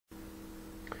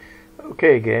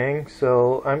Okay, gang,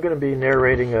 so I'm going to be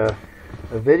narrating a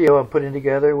video I'm putting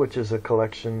together, which is a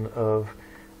collection of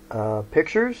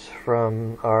pictures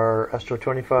from our Astro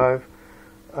 25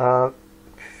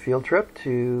 field trip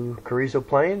to Carrizo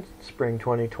Plain, spring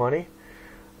 2020.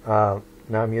 Now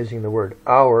I'm using the word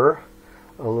our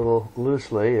a little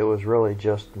loosely. It was really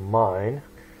just mine.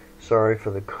 Sorry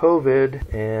for the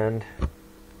COVID, and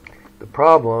the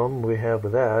problem we have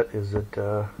with that is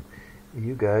that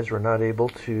you guys were not able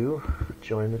to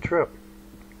join the trip.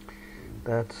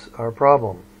 That's our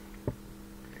problem.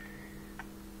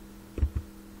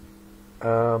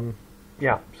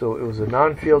 Yeah, so it was a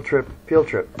non-field trip,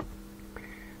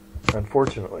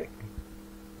 unfortunately.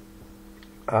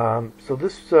 So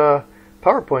this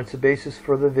PowerPoint's the basis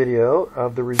for the video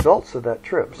of the results of that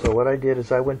trip. So what I did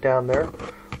is I went down there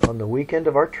on the weekend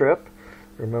of our trip.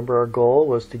 Remember, our goal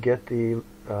was to get the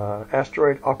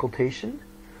asteroid occultation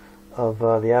of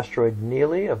the asteroid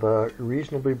Nealley, of a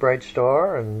reasonably bright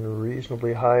star and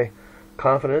reasonably high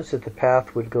confidence that the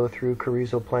path would go through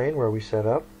Carrizo Plain where we set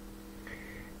up.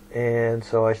 And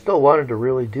so I still wanted to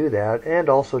really do that, and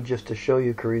also just to show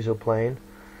you Carrizo Plain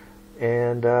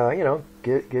and you know,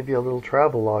 give you a little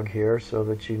travel log here so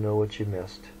that you know what you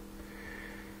missed.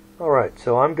 Alright,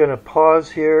 so I'm going to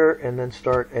pause here and then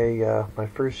start a my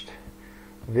first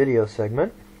video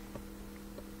segment.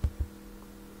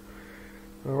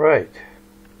 All right.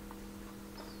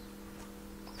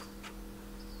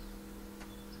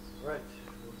 Right.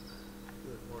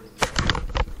 Good morning.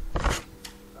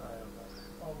 I'm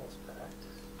almost packed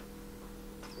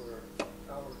for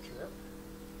our trip.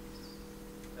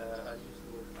 I use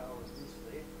the word our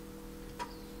loosely.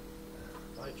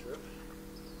 My trip.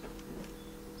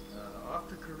 Off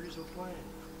to Carrizo Plain.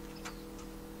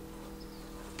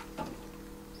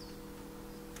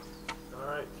 All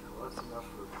right. Well, that's enough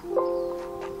for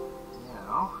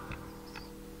now.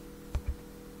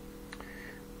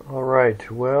 All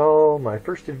right. Well, my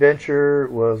first adventure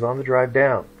was on the drive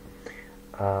down.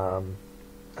 I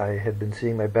had been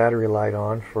seeing my battery light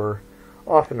on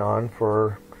off and on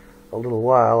for a little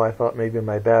while. I thought maybe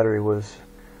my battery was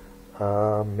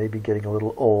maybe getting a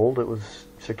little old. It was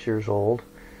 6 years old.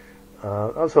 I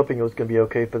was hoping it was going to be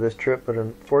okay for this trip, but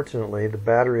unfortunately the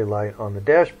battery light on the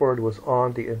dashboard was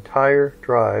on the entire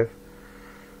drive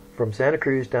from Santa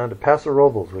Cruz down to Paso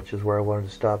Robles, which is where I wanted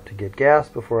to stop to get gas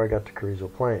before I got to Carrizo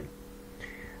Plain.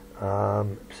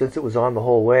 Since it was on the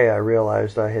whole way, I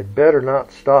realized I had better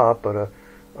not stop at a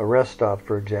rest stop,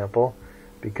 for example,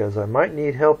 because I might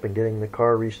need help in getting the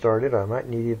car restarted. I might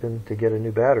need even to get a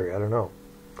new battery. I don't know.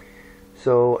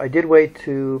 So I did wait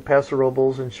to Paso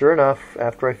Robles, and sure enough,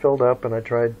 after I filled up and I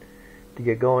tried to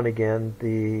get going again,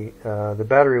 the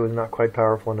battery was not quite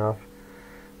powerful enough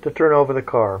to turn over the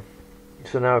car.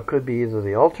 So now it could be either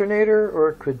the alternator or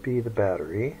it could be the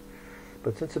battery.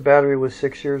 But since the battery was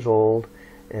 6 years old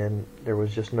and there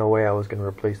was just no way I was going to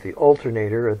replace the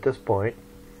alternator at this point,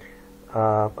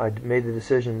 I made the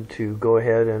decision to go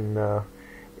ahead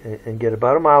and get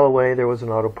about a mile away. There was an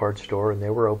auto parts store and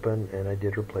they were open, and I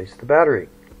did replace the battery.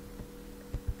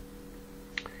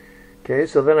 Okay,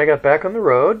 so then I got back on the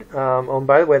road. Oh, and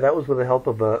by the way, that was with the help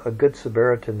of a good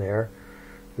Samaritan there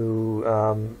who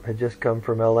had just come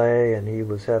from LA, and he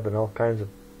was having all kinds of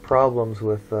problems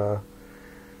with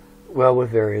well, with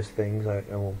various things. I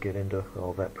won't get into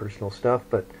all that personal stuff,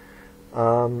 but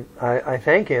I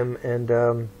thank him, and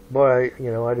boy,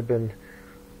 you know, it'd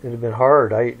have been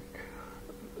hard.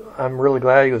 I'm really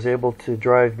glad he was able to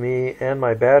drive me and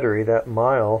my battery that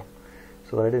mile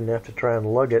so that I didn't have to try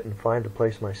and lug it and find a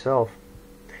place myself.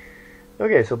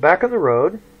 Okay, so back on the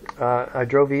road, I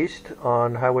drove east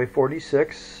on Highway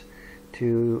 46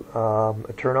 to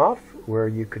a turnoff where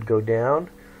you could go down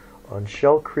on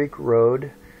Shell Creek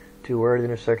Road to where it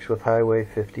intersects with Highway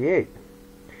 58.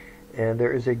 And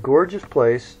there is a gorgeous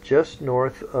place just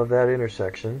north of that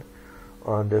intersection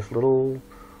on this little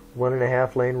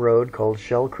 1.5 lane road called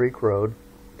Shell Creek Road,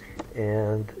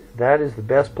 and that is the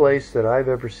best place that I've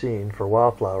ever seen for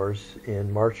wildflowers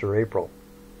in March or April.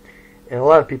 And a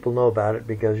lot of people know about it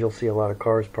because you'll see a lot of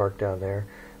cars parked down there.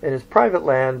 And it's private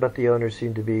land, but the owners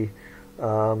seem to be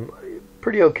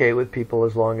pretty okay with people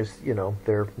as long as, you know,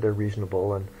 they're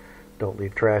reasonable and don't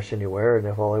leave trash anywhere. And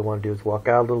if all I want to do is walk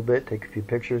out a little bit, take a few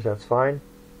pictures, that's fine.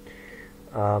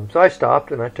 So I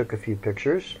stopped and I took a few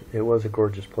pictures. It was a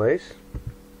gorgeous place.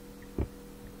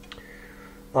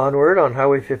 Onward on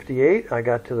Highway 58, I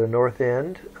got to the north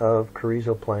end of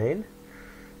Carrizo Plain,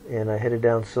 and I headed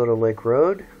down Soda Lake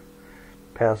Road,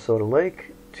 past Soda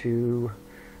Lake, to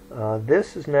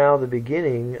this is now the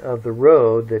beginning of the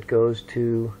road that goes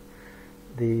to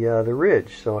the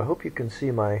ridge. So I hope you can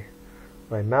see my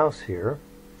mouse here.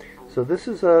 So this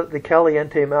is the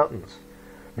Caliente Mountains.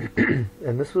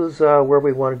 And this was where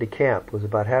we wanted to camp. It was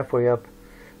about halfway up,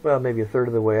 well, maybe a third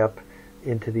of the way up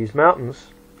into these mountains,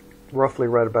 roughly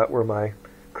right about where my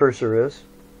cursor is.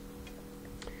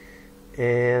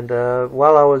 And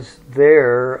while I was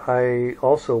there, I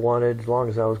also wanted, as long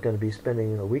as I was going to be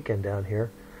spending a weekend down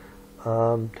here,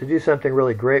 to do something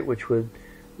really great, which would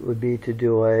be to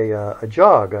do a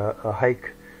jog, a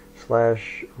hike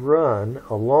slash run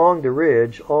along the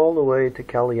ridge all the way to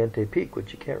Caliente Peak,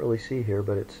 which you can't really see here,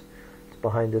 but it's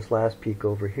behind this last peak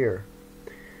over here.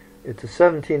 It's a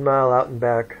 17-mile out and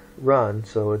back run,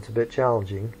 so it's a bit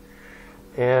challenging.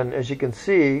 And as you can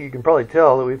see, you can probably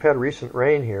tell that we've had recent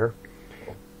rain here,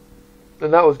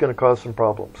 and that was going to cause some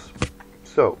problems.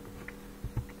 So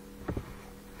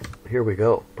here we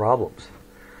go, problems.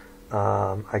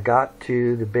 I got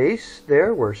to the base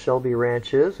there where Shelby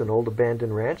Ranch is, an old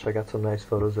abandoned ranch. I got some nice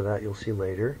photos of that you'll see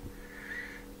later.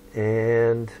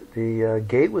 And the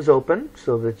gate was open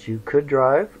so that you could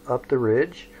drive up the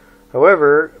ridge.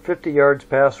 However, 50 yards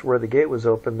past where the gate was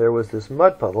open, there was this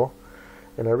mud puddle.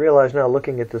 And I realize now,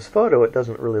 looking at this photo, it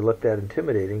doesn't really look that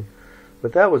intimidating.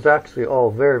 But that was actually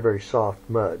all very, very soft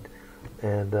mud.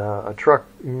 And a truck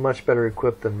much better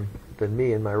equipped than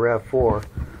me in my RAV4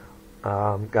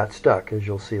 got stuck, as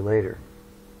you'll see later.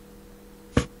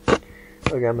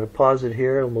 Okay, I'm going to pause it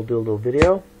here and we'll do a little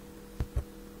video.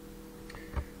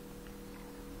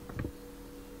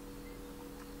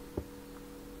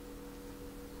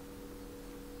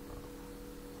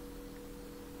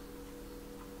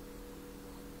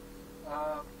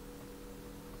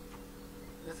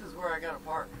 This is where I got to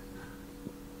park.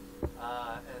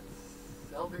 It's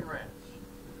Shelby Ranch.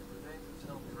 The name is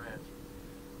Shelby Ranch.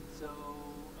 So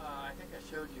I think I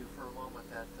showed you for a moment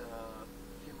that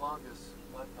humongous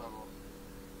mud puddle,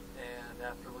 and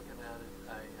after looking at it,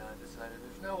 I decided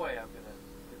there's no way I'm going to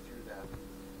get through that.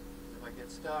 If I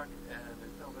get stuck and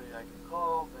there's nobody I can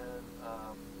call, then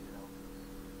you know,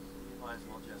 you might as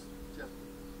well just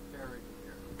bury me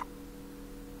here.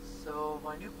 So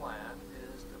my new plan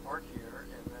is to park here,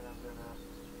 and then I'm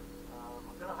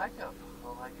gonna hike up.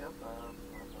 I'll hike up. I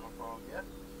don't know how far I'll get,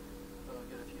 but I'll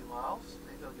get a few miles.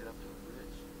 Maybe I'll get up to the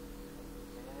ridge,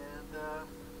 and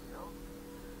you know,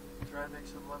 try and make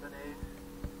some lemonade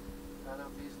out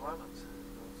of these lemons.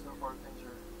 So far things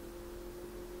are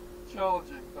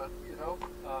challenging, but you know,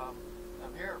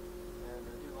 I'm here, and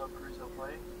I do love Carrizo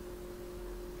Plain.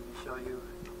 Let me show you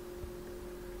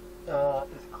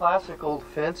this classic old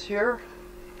fence here.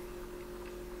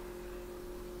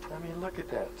 I mean, look at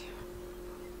that.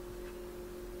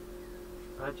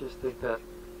 I just think that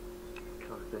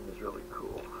kind of thing is really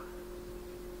cool.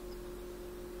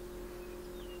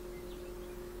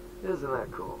 Isn't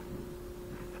that cool?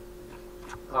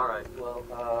 Alright, well,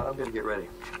 I'm going to get ready.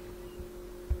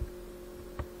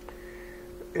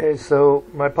 Okay, so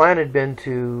my plan had been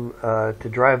to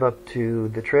drive up to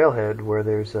the trailhead where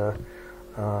there's the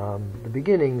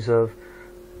beginnings of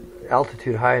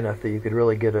altitude high enough that you could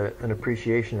really get an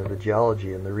appreciation of the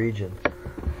geology in the region.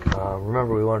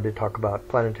 Remember, we wanted to talk about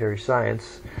planetary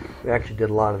science. We actually did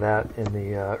a lot of that in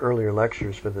the earlier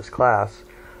lectures for this class,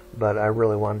 but I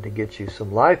really wanted to get you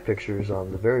some live pictures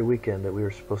on the very weekend that we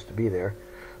were supposed to be there.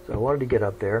 So I wanted to get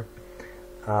up there.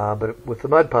 But with the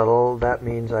mud puddle, that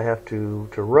means I have to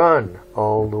run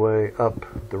all the way up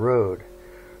the road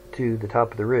to the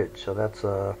top of the ridge. So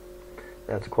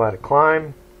that's quite a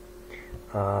climb.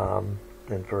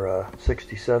 And for a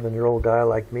 67-year-old guy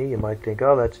like me, you might think,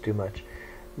 oh, that's too much.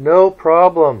 No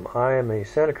problem. I am a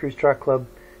Santa Cruz Track Club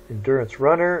endurance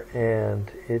runner,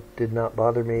 and it did not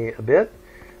bother me a bit,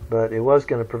 but it was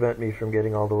going to prevent me from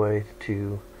getting all the way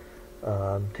to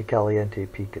Caliente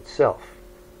Peak itself.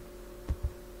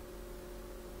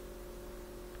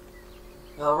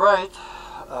 All right,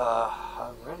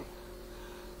 I'm ready.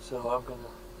 So I'm going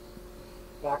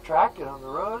to backtrack, get on the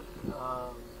road,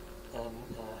 and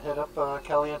head up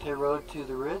Caliente Road to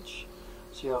the ridge,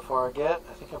 see how far I get.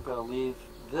 I think I'm going to leave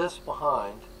this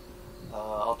behind.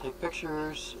 I'll take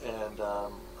pictures, and I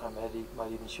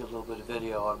might even shoot a little bit of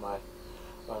video on my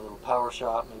little power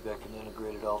shot. Maybe I can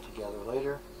integrate it all together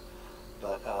later.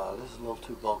 But this is a little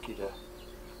too bulky to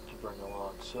bring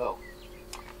along. So,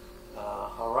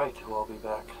 alright, well, I'll be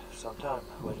back sometime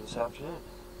later this afternoon.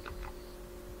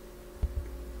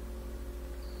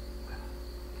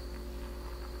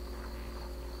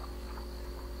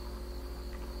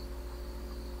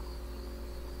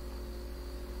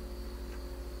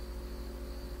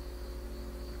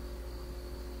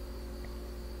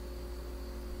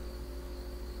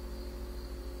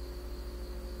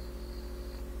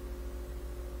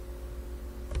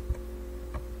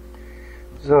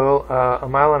 So a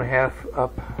mile and a half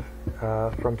up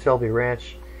from Selby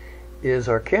Ranch is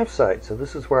our campsite. So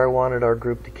this is where I wanted our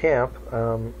group to camp.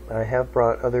 I have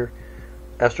brought other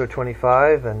Astro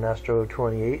 25 and Astro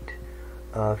 28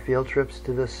 field trips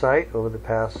to this site over the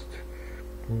past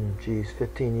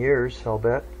 15 years, I'll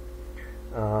bet.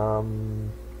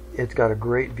 It's got a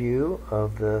great view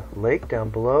of the lake down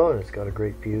below, and it's got a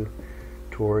great view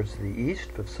towards the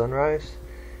east of sunrise,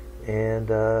 and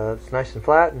it's nice and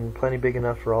flat and plenty big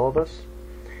enough for all of us.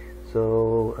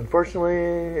 So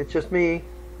unfortunately it's just me,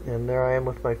 and there I am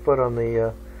with my foot on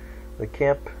the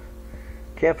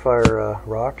campfire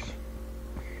rocks.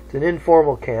 It's an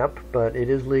informal camp, but it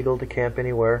is legal to camp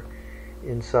anywhere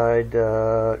inside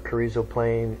Carrizo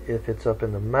Plain if it's up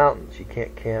in the mountains. You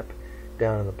can't camp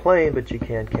down in the plain, but you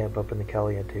can camp up in the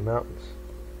Caliente Mountains.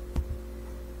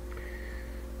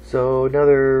 So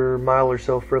another mile or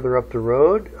so further up the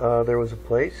road, there was a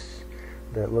place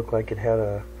that looked like it had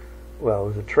it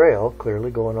was a trail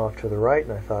clearly going off to the right,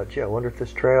 and I thought, gee, I wonder if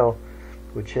this trail,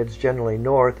 which heads generally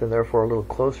north and therefore a little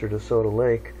closer to Soda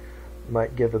Lake,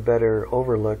 might give a better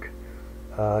overlook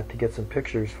to get some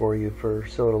pictures for you for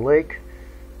Soda Lake.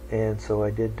 And so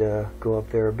I did go up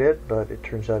there a bit, but it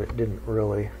turns out it didn't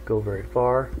really go very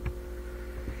far.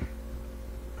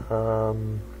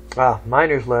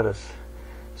 Miner's lettuce.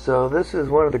 So this is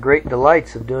one of the great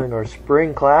delights of doing our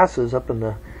spring classes up in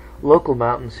the local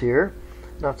mountains here.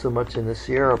 Not so much in the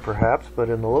Sierra perhaps, but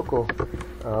in the local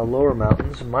lower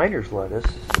mountains. Miner's lettuce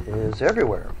is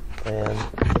everywhere. And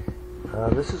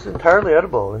this is entirely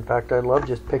edible. In fact, I love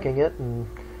just picking it and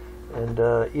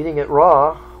eating it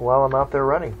raw while I'm out there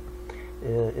running.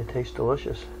 It tastes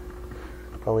delicious.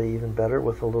 Probably even better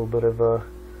with a little bit of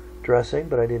dressing,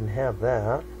 but I didn't have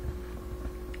that.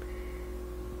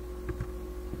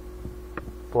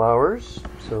 Flowers.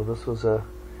 So this was a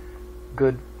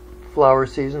good flower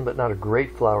season, but not a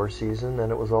great flower season, and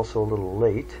it was also a little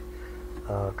late.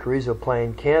 Carrizo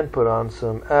Plain can put on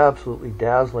some absolutely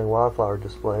dazzling wildflower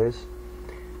displays,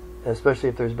 especially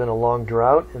if there's been a long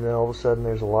drought and then all of a sudden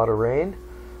there's a lot of rain.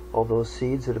 All those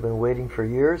seeds that have been waiting for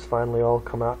years finally all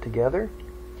come out together.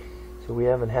 So we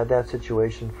haven't had that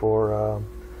situation for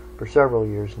several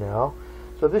years now.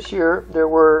 So this year there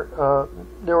were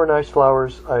nice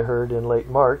flowers, I heard, in late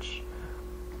March.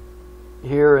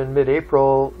 Here in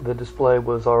mid-April the display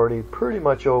was already pretty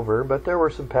much over, but there were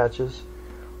some patches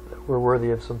that were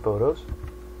worthy of some photos.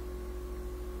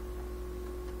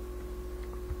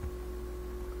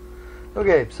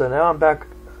 Okay, so now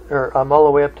I'm all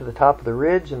the way up to the top of the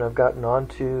ridge, and I've gotten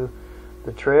onto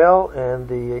the trail,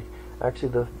 and actually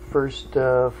the first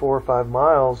 4 or 5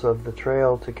 miles of the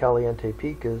trail to Caliente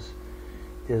Peak is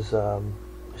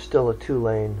still a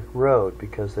 2-lane road,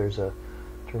 because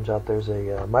turns out there's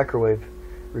a microwave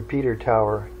repeater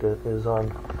tower that is on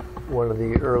one of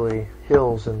the early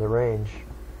hills in the range,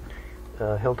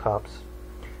 hilltops.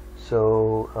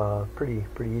 So pretty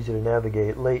easy to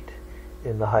navigate. Late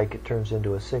in the hike it turns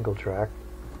into a single track.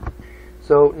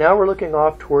 So now we're looking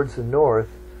off towards the north,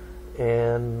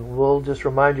 and we'll just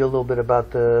remind you a little bit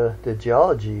about the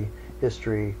geology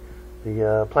history,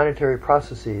 the planetary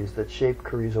processes that shape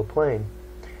Carrizo Plain.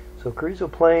 So Carrizo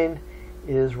Plain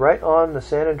is right on the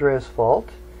San Andreas Fault,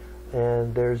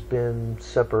 and there's been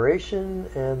separation,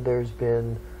 and there's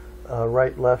been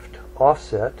right-left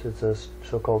offset. It's a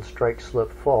so-called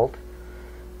strike-slip fault.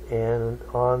 And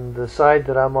on the side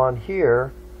that I'm on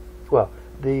here,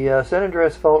 the San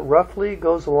Andreas Fault roughly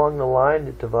goes along the line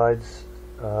that divides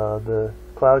the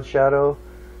cloud shadow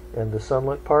and the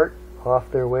sunlit part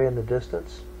off their way in the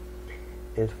distance.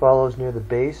 It follows near the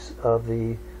base of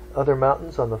the other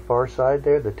mountains on the far side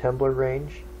there, the Tembler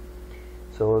Range.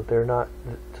 So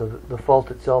the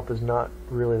fault itself is not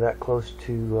really that close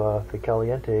to the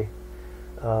Caliente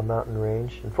mountain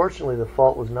range. Unfortunately, the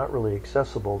fault was not really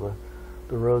accessible.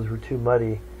 The roads were too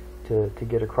muddy to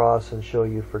get across and show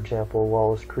you, for example,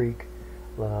 Wallace Creek,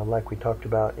 like we talked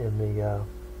about in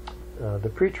the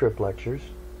pre-trip lectures.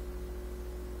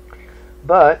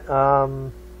 But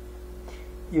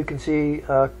you can see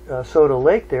Soda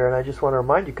Lake there, and I just want to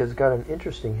remind you because it's got an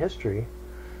interesting history.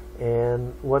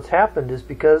 And what's happened is,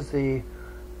 because the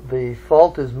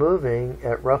fault is moving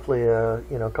at roughly a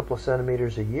couple of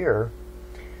centimeters a year,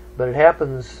 but it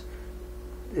happens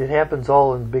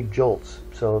all in big jolts.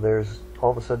 So there's all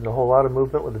of a sudden a whole lot of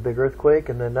movement with a big earthquake,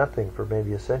 and then nothing for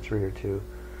maybe a century or two,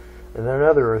 and then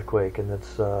another earthquake, and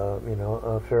it's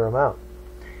a fair amount.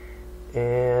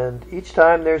 And each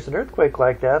time there's an earthquake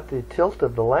like that, the tilt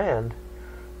of the land,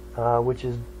 which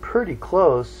is pretty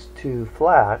close to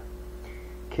flat,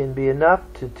 can be enough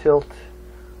to tilt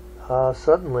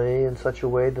suddenly in such a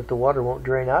way that the water won't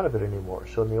drain out of it anymore.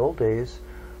 So in the old days,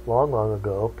 long, long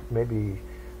ago, maybe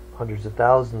hundreds of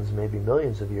thousands, maybe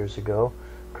millions of years ago,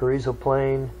 Carrizo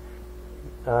Plain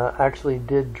actually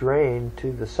did drain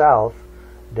to the south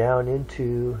down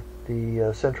into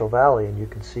the Central Valley, and you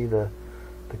can see the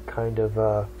kind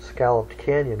of scalloped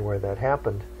canyon where that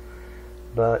happened.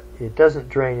 But it doesn't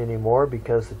drain anymore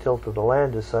because the tilt of the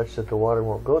land is such that the water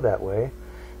won't go that way.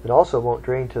 It also won't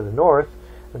drain to the north,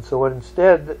 and so what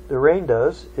instead the rain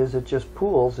does is it just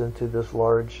pools into this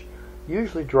large,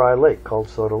 usually dry lake called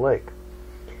Soda Lake.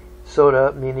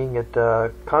 Soda meaning it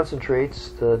concentrates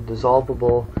the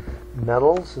dissolvable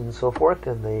metals and so forth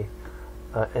in the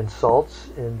and salts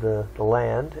in the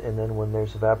land, and then when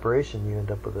there's evaporation you end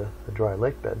up with a dry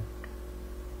lake bed.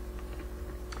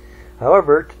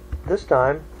 However, this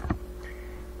time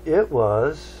it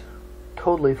was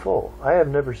totally full. I have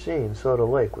never seen Soda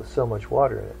Lake with so much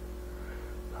water in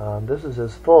it. This is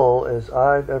as full as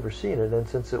I've ever seen it, and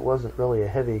since it wasn't really a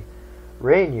heavy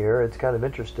rain year, it's kind of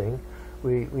interesting.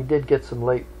 We did get some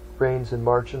late rains in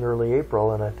March and early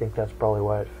April, and I think that's probably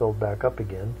why it filled back up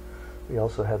again. We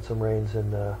also had some rains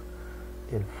in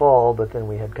fall, but then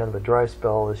we had kind of a dry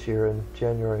spell this year in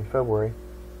January and February.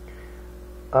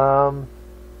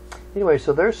 Anyway,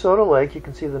 so there's Soda Lake. You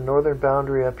can see the northern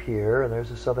boundary up here, and there's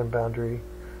the southern boundary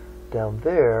down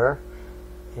there.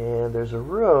 And there's a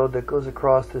road that goes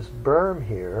across this berm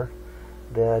here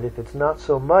that, if it's not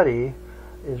so muddy,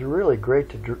 is really great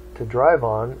to drive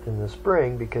on in the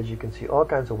spring because you can see all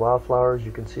kinds of wildflowers.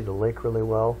 You can see the lake really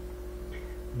well,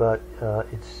 but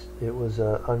it was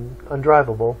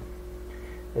undrivable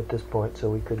at this point, so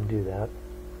we couldn't do that.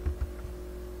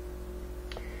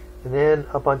 And then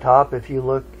up on top, if you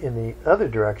look in the other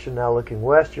direction, now looking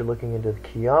west, you're looking into the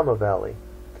Kiama Valley.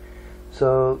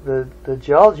 So the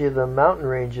geology of the mountain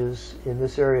ranges in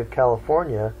this area of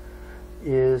California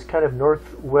is kind of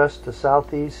northwest to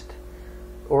southeast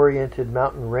oriented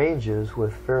mountain ranges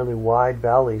with fairly wide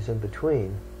valleys in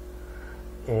between.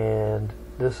 And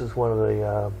this is one of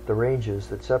the ranges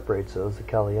that separates those, the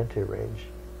Caliente Range.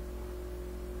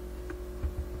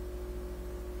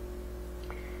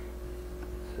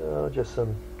 So just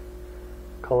some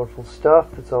colorful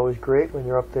stuff that's always great when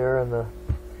you're up there in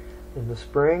the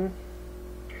spring.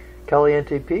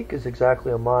 Caliente Peak is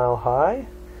exactly a mile high.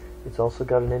 It's also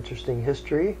got an interesting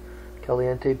history.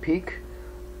 Caliente Peak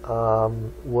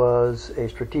was a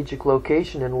strategic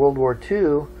location in World War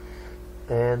II,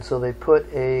 and so they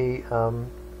put a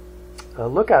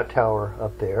lookout tower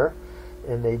up there,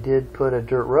 and they did put a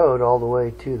dirt road all the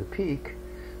way to the peak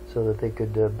so that they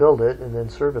could build it and then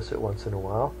service it once in a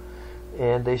while.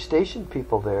 And they stationed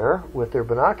people there with their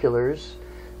binoculars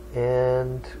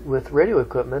and with radio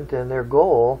equipment, and their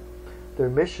goal, their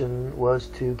mission, was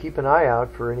to keep an eye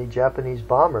out for any Japanese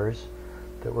bombers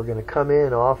that were going to come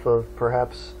in off of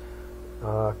perhaps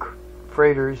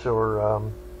freighters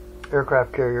or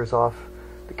aircraft carriers off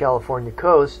the California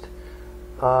coast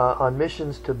on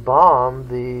missions to bomb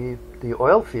the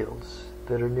oil fields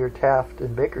that are near Taft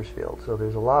and Bakersfield. So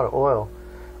there's a lot of oil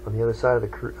on the other side of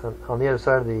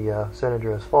the San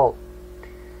Andreas Fault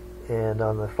and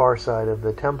on the far side of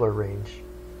the Temblor Range.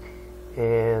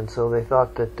 And so they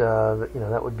thought that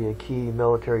that would be a key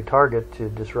military target to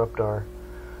disrupt our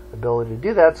ability to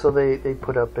do that. So they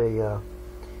put up an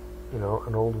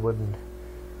old wooden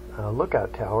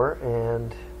lookout tower,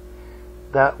 and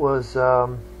that was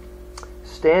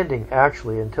standing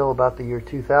actually until about the year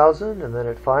 2000, and then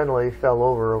it finally fell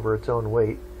over its own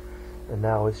weight, and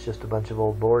now it's just a bunch of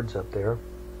old boards up there.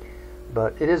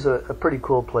 But it is a pretty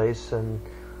cool place, and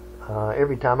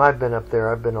every time I've been up there,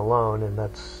 I've been alone, and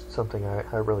that's something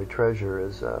I really treasure,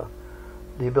 is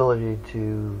the ability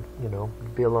to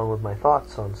be alone with my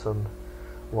thoughts on some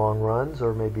long runs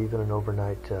or maybe even an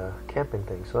overnight camping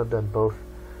thing. So I've done both,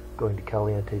 going to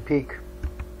Caliente Peak.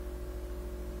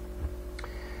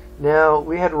 Now,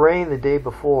 we had rain the day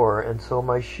before, and so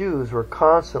my shoes were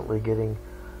constantly getting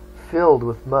filled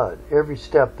with mud. Every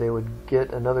step they would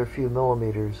get another few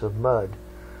millimeters of mud,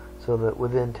 so that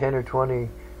within 10 or 20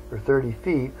 or 30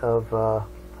 feet of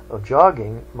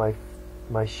jogging,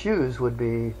 my shoes would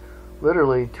be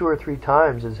literally 2 or 3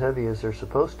 times as heavy as they're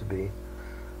supposed to be.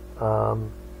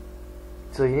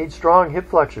 So you need strong hip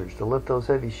flexors to lift those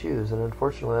heavy shoes, and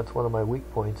unfortunately that's one of my weak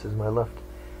points, is my left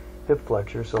hip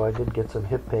flexor. So I did get some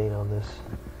hip pain on this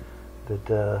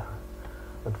that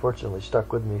unfortunately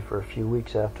stuck with me for a few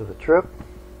weeks after the trip.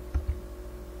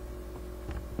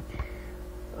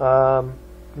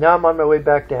 Now I'm on my way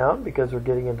back down because we're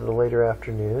getting into the later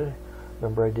afternoon.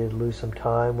 Remember, I did lose some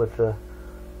time with the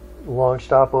long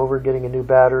stopover, getting a new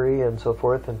battery and so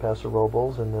forth in Paso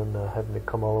Robles, and then having to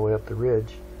come all the way up the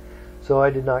ridge. So I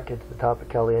did not get to the top of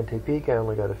Caliente Peak. I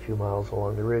only got a few miles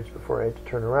along the ridge before I had to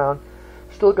turn around.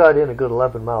 Still got in a good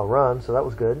 11-mile run, so that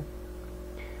was good.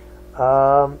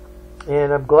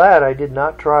 And I'm glad I did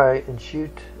not try and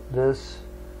shoot this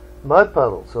mud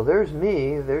puddle. So there's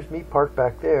me parked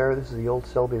back there. This is the old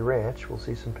Selby Ranch. We'll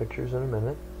see some pictures in a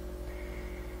minute.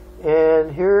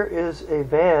 And here is a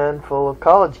van full of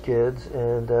college kids,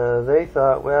 and they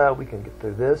thought, well, we can get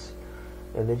through this.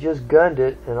 And they just gunned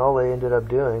it, and all they ended up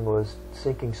doing was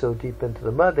sinking so deep into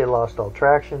the mud they lost all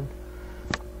traction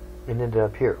and ended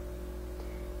up here.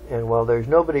 And while there's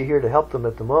nobody here to help them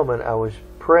at the moment, I was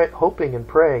hoping and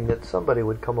praying that somebody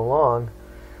would come along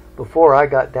before I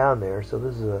got down there. So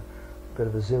this is a bit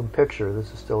of a zoom picture.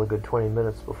 This is still a good 20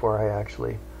 minutes before I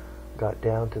actually got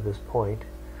down to this point.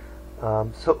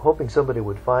 So hoping somebody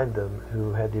would find them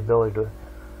who had the ability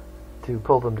to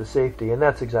pull them to safety, and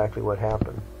that's exactly what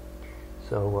happened.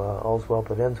 So all's well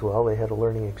that ends well. They had a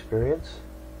learning experience.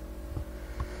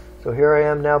 So here I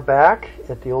am now back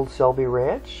at the old Selby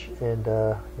Ranch, and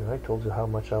I told you how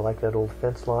much I like that old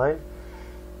fence line.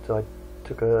 So I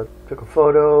took a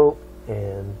photo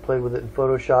and played with it in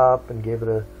Photoshop and gave it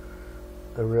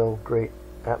a real great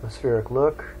atmospheric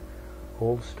look,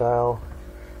 old style,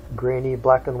 grainy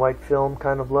black and white film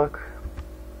kind of look.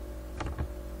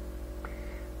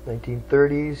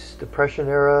 1930s Depression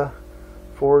era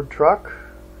Ford truck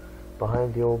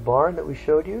behind the old barn that we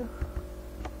showed you.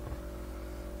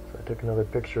 So I took another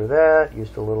picture of that,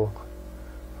 used a little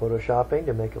photoshopping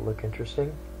to make it look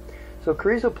interesting. So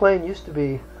Carrizo Plain used to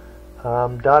be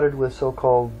dotted with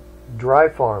so-called dry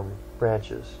farm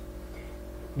ranches.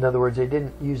 In other words, they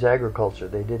didn't use agriculture.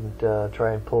 They didn't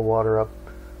try and pull water up,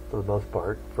 for the most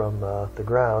part, from the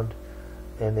ground,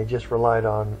 and they just relied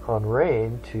on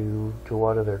rain to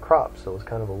water their crops. So it was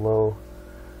kind of a low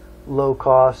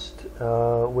cost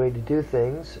way to do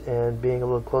things, and being a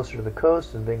little closer to the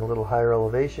coast and being a little higher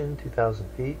elevation, 2,000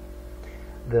 feet,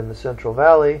 than the Central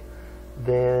Valley,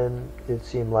 then it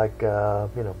seemed like the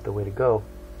way to go.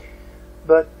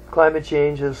 But climate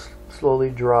change has slowly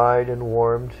dried and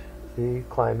warmed the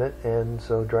climate, and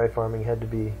so dry farming had to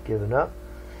be given up.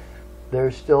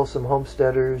 There's still some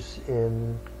homesteaders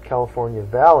in California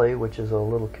Valley, which is a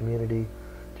little community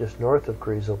just north of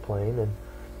Carrizo Plain, and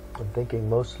I'm thinking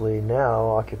mostly now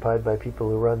occupied by people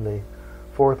who run the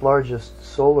 4th largest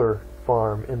solar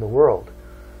farm in the world,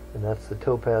 and that's the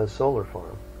Topaz Solar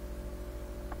Farm.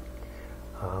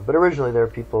 But originally there are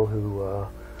people who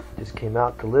just came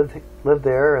out to live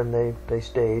there, and they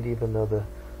stayed even though the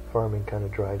farming kind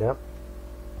of dried up.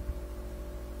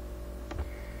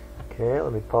 Okay,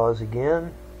 let me pause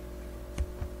again.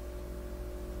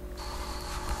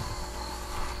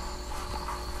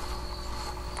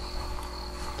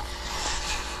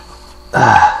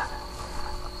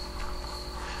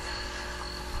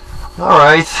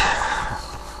 Alright,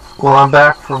 well, I'm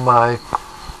back from my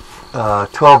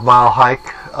 12-mile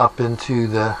hike up into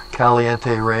the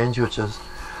Caliente Range, which is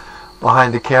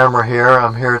behind the camera here.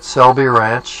 I'm here at Selby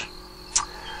Ranch.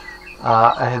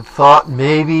 I had thought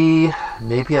maybe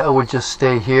I would just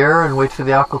stay here and wait for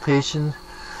the occultation,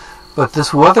 but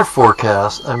this weather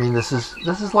forecast, I mean, this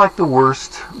is like the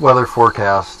worst weather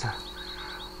forecast.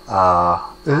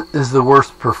 Is the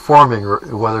worst performing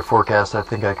weather forecast I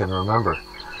think I can remember.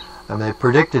 And they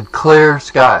predicted clear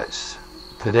skies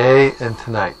today and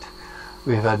tonight.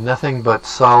 We've had nothing but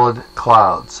solid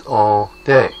clouds all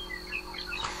day.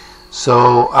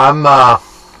 So I'm not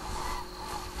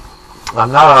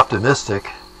optimistic,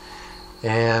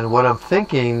 and what I'm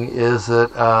thinking is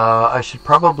that I should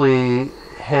probably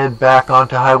head back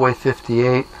onto Highway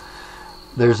 58.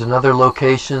 There's another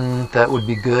location that would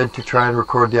be good to try and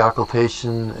record the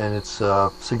occultation, and it's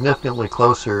significantly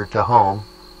closer to home.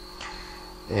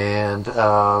 And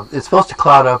it's supposed to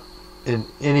cloud up in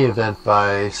any event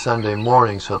by Sunday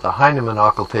morning, so the Heinemann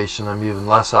occultation I'm even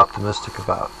less optimistic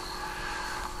about.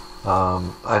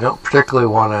 I don't particularly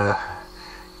want to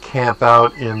camp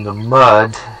out in the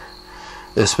mud,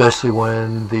 especially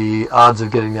when the odds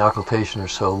of getting the occultation are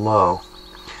so low.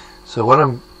 So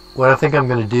what I think I'm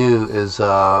going to do is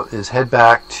head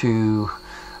back to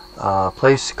a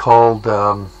place called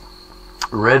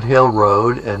Red Hill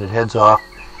Road, and it heads off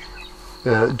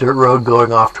dirt road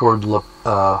going off toward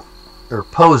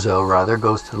Pozo, rather,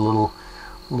 goes to the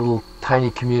little tiny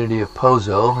community of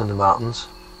Pozo in the mountains.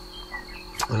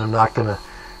 And I'm not going to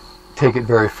take it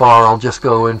very far. I'll just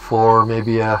go in for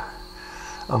maybe a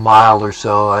mile or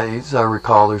so. As I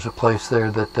recall, there's a place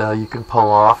there that you can pull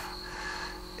off.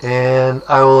 And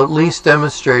I will at least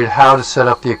demonstrate how to set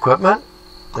up the equipment,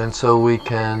 and so we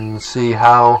can see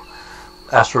how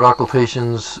Astro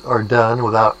occultations are done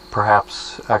without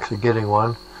perhaps actually getting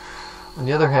one. On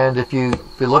the other hand, if you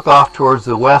look off towards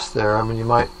the west there, I mean, you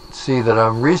might see that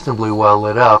I'm reasonably well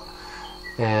lit up,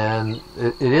 and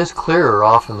it is clearer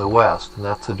off in the west, and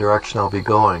that's the direction I'll be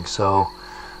going. So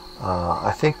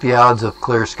I think the odds of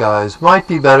clear skies might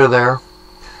be better there,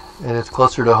 and it's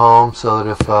closer to home, so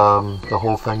that if the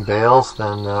whole thing bails,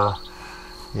 then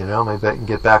you know, maybe I can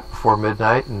get back before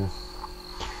midnight and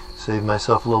save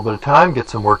myself a little bit of time, get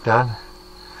some work done.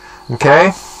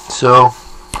 Okay, so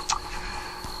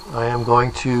I am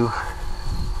going to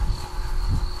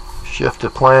shift to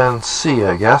plan C,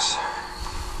 I guess.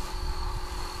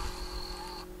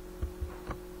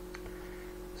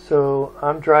 So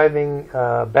I'm driving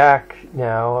back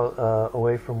now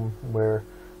away from where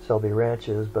Selby Ranch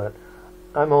is, but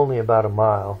I'm only about a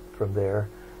mile from there,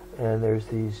 and there's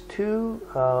these two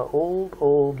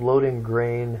old loading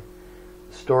grain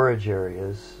storage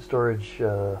areas, storage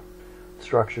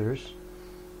structures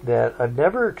that I've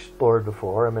never explored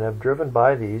before. I mean, I've driven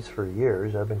by these for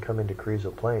years. I've been coming to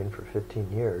Carrizo Plain for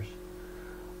 15 years,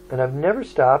 and I've never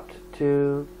stopped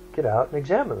to get out and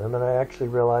examine them. And I actually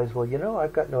realized, well, you know,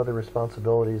 I've got no other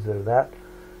responsibilities that are that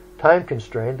time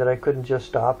constrained that I couldn't just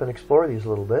stop and explore these a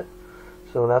little bit.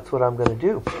 So that's what I'm going to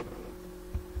do.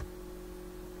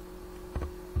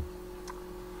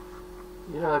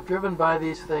 You know, I've driven by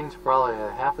these things probably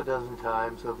a half a dozen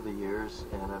times over the years,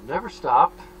 and I've never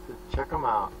stopped to check them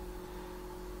out.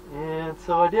 And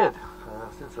so I did,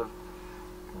 since I'm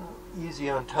easy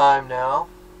on time now.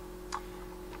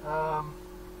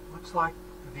 Looks like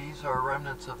these are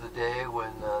remnants of the day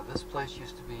when this place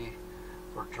used to be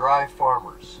for dry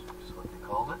farmers, is what they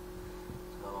called it.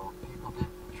 So people did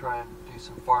try and do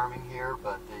some farming here,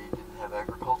 but they didn't have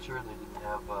agriculture, they didn't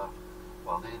have,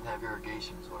 well, they didn't have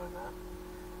irrigation is what I meant.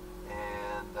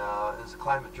 And as the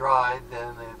climate dried,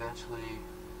 then they eventually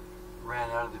ran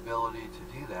out of the ability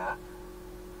to do that.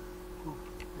 Ooh,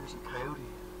 there's a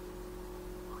coyote.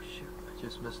 Oh shoot, I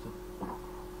just missed him.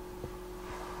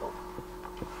 Oh,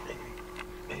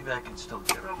 maybe I can still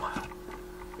get him. I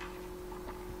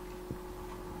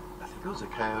think it was a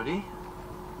coyote.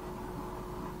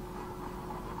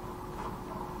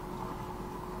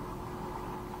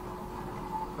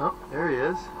 Oh, there he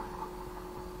is.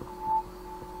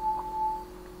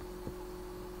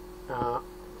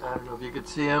 I don't know if you could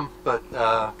see him, but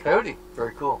coyote,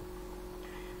 very cool.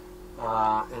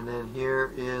 And then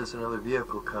here is another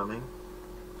vehicle coming,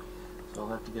 so I'll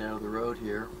have to get out of the road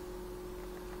here.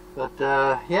 But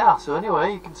yeah, so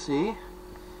anyway, you can see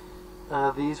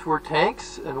these were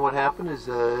tanks, and what happened is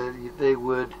they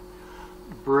would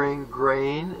bring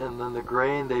grain, and then the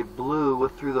grain they blew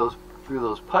through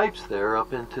those pipes there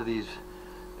up into these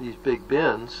big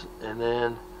bins, and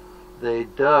then they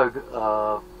dug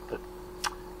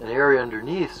an area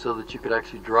underneath so that you could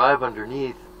actually drive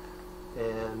underneath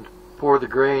and pour the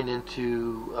grain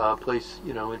into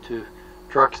into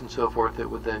trucks and so forth that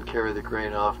would then carry the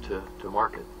grain off to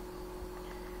market.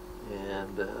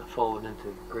 And fallen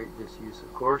into great disuse,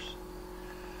 of course.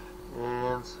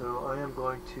 And so I am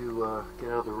going to get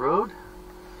out of the road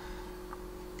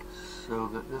so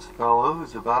that this fellow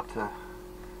who's about to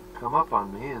come up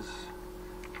on me is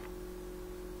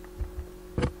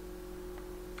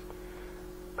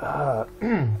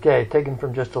okay, taken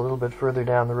from just a little bit further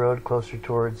down the road, closer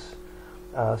towards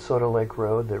Soda Lake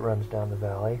Road that runs down the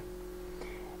valley.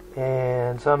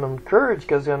 And so I'm encouraged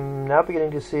because I'm now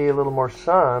beginning to see a little more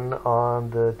sun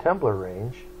on the Temblor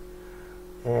Range.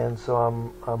 And so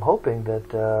I'm hoping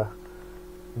that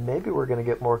maybe we're going to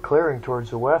get more clearing towards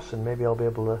the west, and maybe I'll be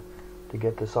able to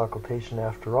get this occultation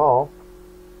after all.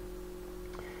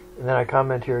 And then I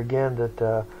comment here again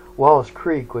that Wallace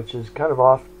Creek, which is kind of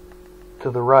off to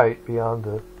the right beyond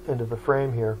the end of the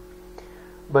frame here,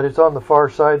 but it's on the far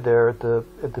side there at the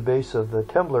base of the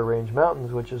Temblor Range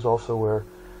Mountains, which is also where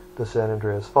the San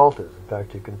Andreas Fault is. In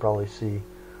fact, you can probably see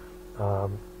a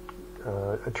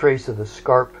trace of the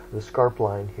scarp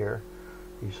line here,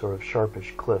 these sort of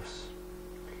sharpish cliffs.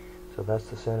 So that's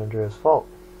the San Andreas Fault.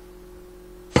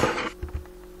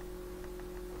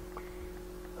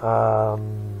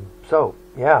 So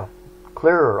yeah,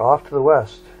 clearer off to the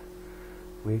west.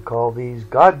 We call these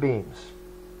God beams.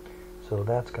 So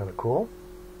that's kind of cool.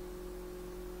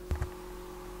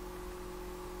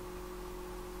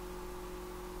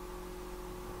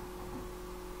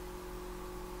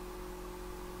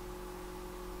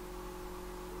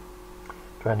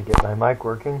 Trying to get my mic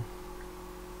working.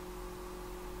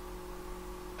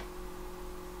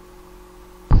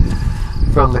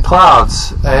 From the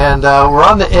clouds, and we're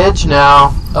on the edge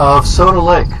now of Soda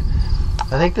Lake.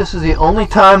 I think this is the only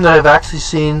time that I've actually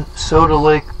seen Soda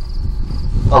Lake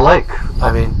a lake.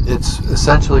 I mean, it's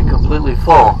essentially completely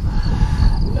full.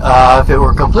 if it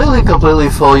were completely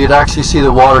full, you'd actually see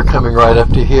the water coming right up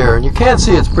to here. And you can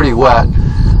see it's pretty wet.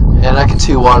 And I can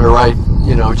see water right,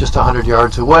 you know, just 100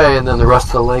 yards away, and then the rest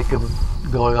of the lake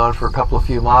going on for a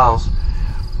few miles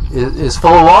is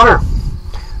full of water.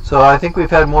 So I think we've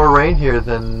had more rain here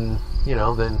than, you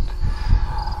know, than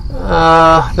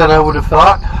I would have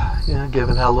thought, you know,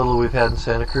 given how little we've had in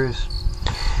Santa Cruz.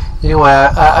 Anyway,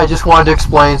 I just wanted to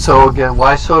explain, so again,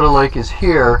 why Soda Lake is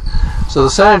here. So the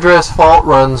San Andreas Fault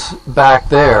runs back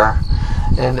there,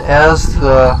 and as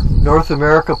the North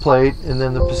America Plate and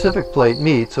then the Pacific Plate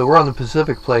meet, so we're on the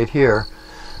Pacific Plate here,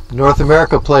 the North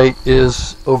America Plate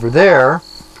is over there.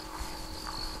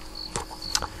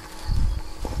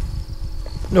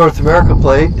 North America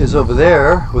Plate is over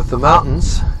there with the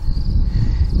mountains,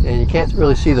 and you can't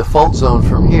really see the fault zone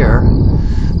from here.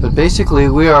 But basically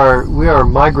we are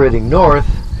migrating north,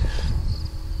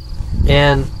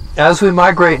 and as we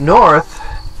migrate north,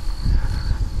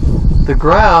 the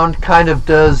ground kind of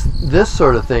does this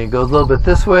sort of thing. It goes a little bit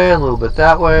this way, and a little bit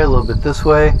that way, a little bit this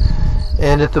way,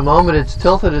 and at the moment it's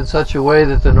tilted in such a way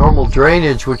that the normal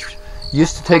drainage, which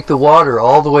used to take the water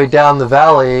all the way down the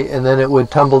valley, and then it would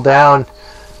tumble down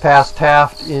past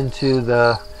Taft into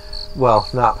the, well,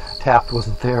 not Taft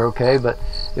wasn't there, okay, but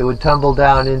it would tumble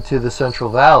down into the Central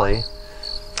Valley.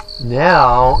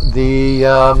 Now the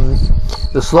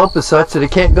slope is such that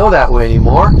it can't go that way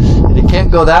anymore, and it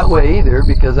can't go that way either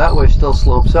because that way still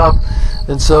slopes up.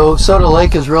 And so Soda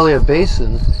Lake is really a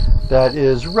basin that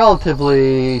is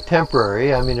relatively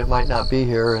temporary. I mean, it might not be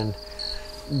here in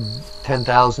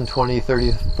 10,000, 20,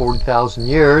 30, 40,000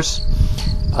 years,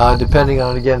 depending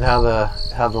on, again, how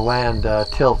the land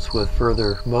tilts with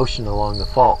further motion along the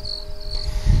fault.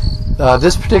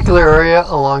 This particular area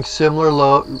along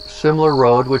similar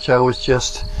road, which I was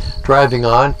just driving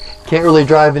on, can't really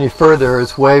drive any further.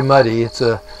 It's way muddy. It's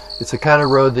a kind of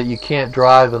road that you can't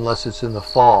drive unless it's in the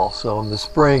fall. So in the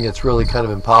spring, it's really kind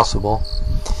of impossible.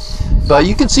 But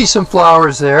you can see some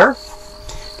flowers there.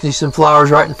 You can see some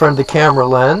flowers right in front of the camera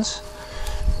lens.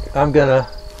 I'm gonna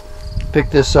pick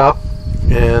this up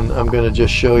and I'm gonna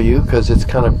just show you because it's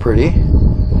kind of pretty.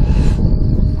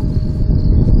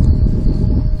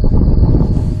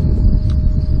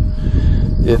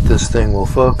 If this thing will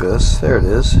focus. There it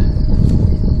is.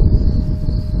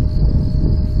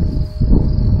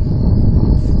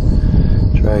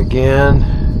 Try again.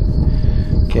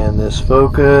 Can this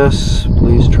focus?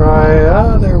 Please try.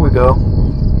 Ah, there we go.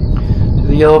 To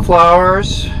the yellow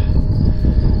flowers.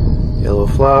 Yellow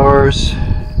flowers.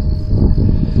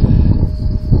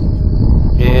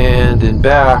 And in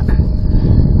back,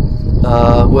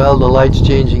 well, the light's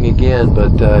changing again,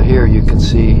 but here you can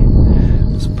see.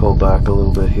 Let's pull back a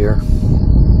little bit here.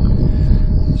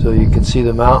 So you can see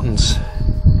the mountains.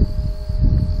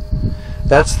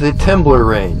 That's the Temblor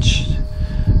Range.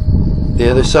 The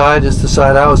other side is the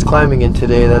side I was climbing in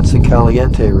today. That's the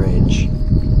Caliente Range.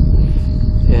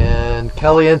 And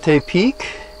Caliente Peak,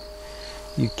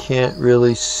 you can't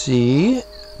really see,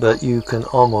 but you can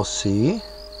almost see.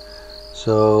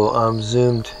 So I'm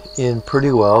zoomed in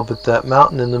pretty well, but that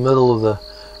mountain in the middle of the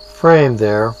frame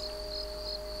there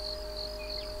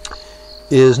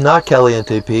is not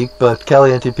Caliente Peak, but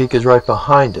Caliente Peak is right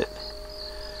behind it.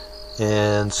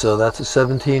 And so that's a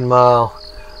 17-mile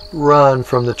run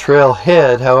from the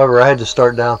trailhead. However, I had to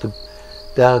start down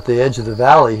at the edge of the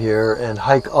valley here and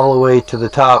hike all the way to the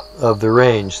top of the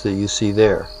range that you see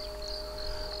there.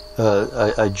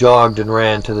 I jogged and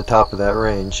ran to the top of that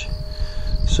range.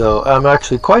 So I'm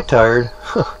actually quite tired.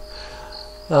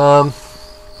 Not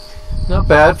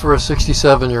bad for a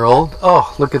 67-year-old.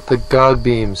 Oh, look at the God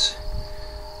beams.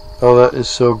 Oh, that is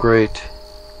so great.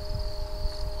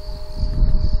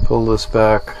 Pull this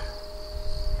back.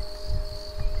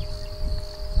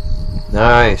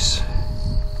 Nice.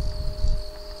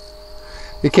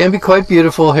 It can be quite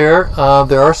beautiful here.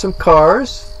 There are some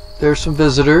cars. There's some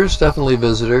visitors, definitely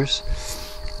visitors,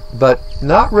 but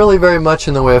not really very much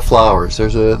in the way of flowers.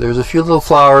 There's a few little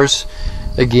flowers,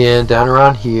 again, down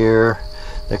around here,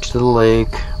 next to the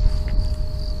lake.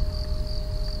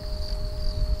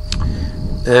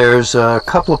 There's a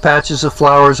couple of patches of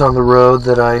flowers on the road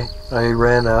that I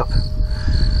ran up,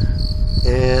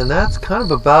 and that's kind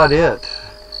of about it.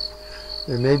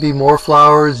 There may be more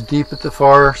flowers deep at the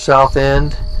far south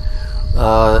end.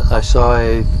 I saw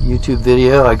a YouTube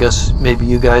video, I guess maybe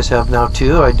you guys have now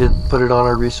too. I did put it on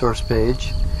our resource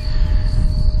page.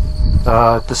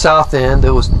 At the south end,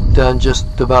 it was done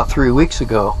just about 3 weeks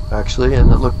ago, actually,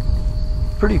 and it looked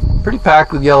pretty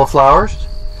packed with yellow flowers.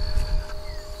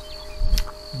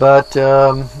 But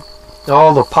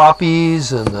all the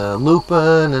poppies and the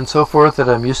lupin and so forth that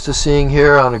I'm used to seeing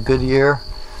here on a good year,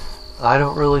 I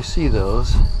don't really see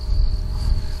those.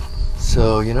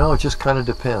 So, you know, it just kind of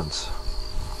depends.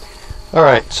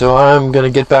 Alright, so I'm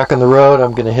going to get back on the road.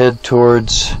 I'm going to head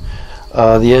towards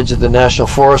the edge of the National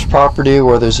Forest property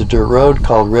where there's a dirt road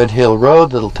called Red Hill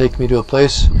Road that'll take me to a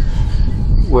place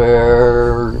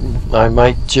where I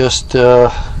might just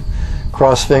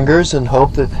cross fingers and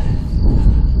hope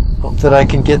that I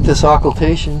can get this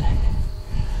occultation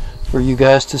for you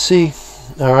guys to see.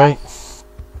 Alright.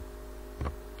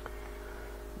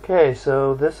 Okay,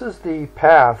 so this is the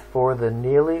path for the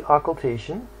Nealley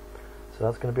occultation. So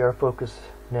that's going to be our focus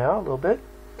now a little bit.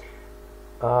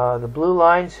 The blue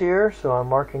lines here, so I'm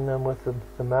marking them with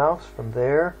the mouse from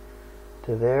there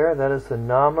to there. That is the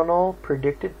nominal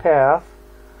predicted path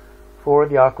for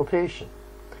the occultation.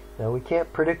 Now we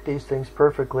can't predict these things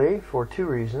perfectly for two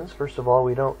reasons. First of all,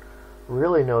 we don't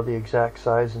really know the exact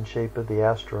size and shape of the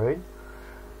asteroid.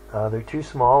 They're too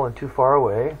small and too far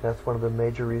away. That's one of the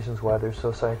major reasons why they're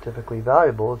so scientifically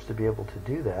valuable, is to be able to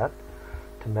do that,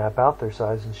 to map out their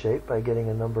size and shape by getting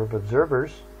a number of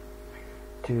observers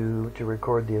to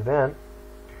record the event.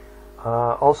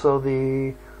 Also,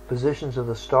 the positions of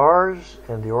the stars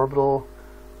and the orbit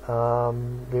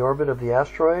of the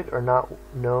asteroid are not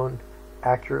known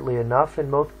accurately enough in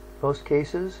most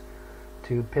cases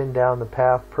to pin down the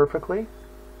path perfectly.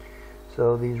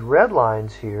 So these red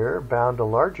lines here bound a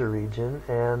larger region,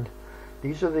 and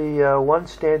these are the 1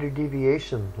 standard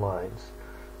deviation lines.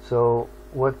 So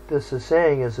what this is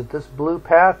saying is that this blue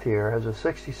path here has a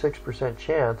 66%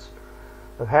 chance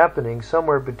of happening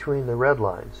somewhere between the red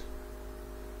lines.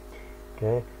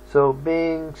 Okay, so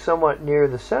being somewhat near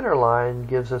the center line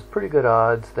gives us pretty good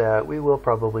odds that we will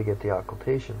probably get the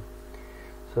occultation.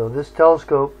 So this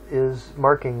telescope is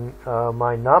marking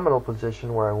my nominal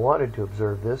position where I wanted to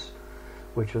observe this,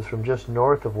 which was from just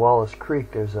north of Wallace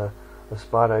Creek. There's a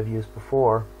spot I've used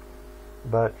before,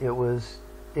 but it was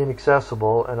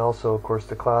inaccessible, and also, of course,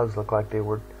 the clouds look like they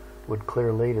would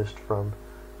clear latest from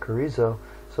Carrizo.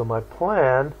 So my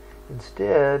plan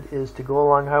instead is to go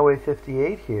along Highway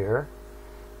 58 here,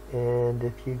 and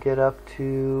if you get up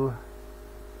to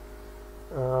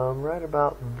right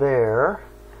about there,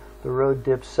 the road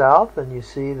dips south, and you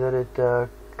see that it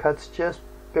cuts just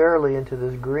barely into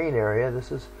this green area. This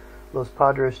is Los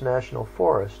Padres National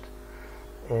Forest.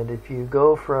 And if you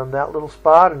go from that little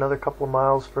spot another couple of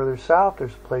miles further south,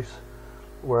 there's a place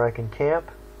where I can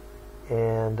camp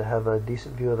and have a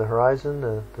decent view of the horizon,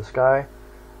 the sky,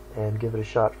 and give it a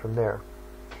shot from there.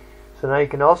 So now you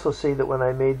can also see that when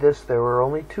I made this, there were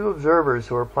only 2 observers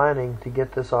who were planning to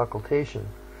get this occultation.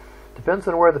 Depends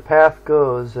on where the path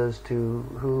goes as to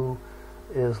who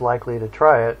is likely to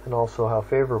try it, and also how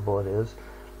favorable it is.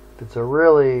 If it's a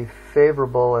really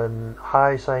favorable and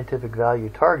high scientific value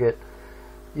target,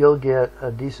 you'll get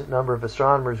a decent number of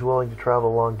astronomers willing to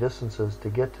travel long distances to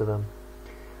get to them.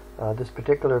 This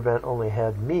particular event only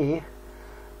had me.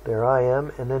 There I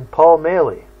am, and then Paul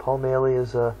Nealley. Paul Nealley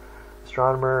is an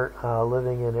astronomer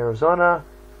living in Arizona.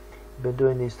 Been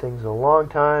doing these things a long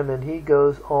time, and he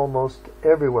goes almost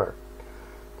everywhere.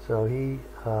 So he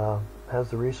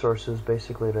has the resources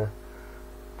basically to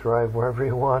drive wherever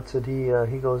he wants, and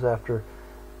he goes after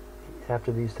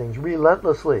these things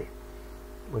relentlessly,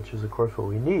 which is of course what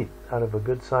we need out of a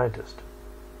good scientist.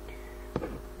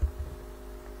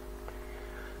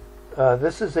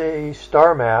 This is a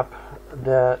star map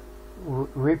that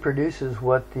reproduces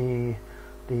what the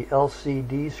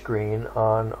LCD screen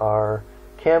on our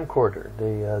camcorder,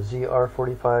 the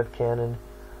ZR45 Canon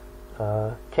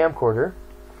camcorder,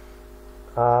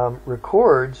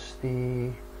 records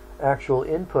the actual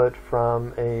input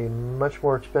from a much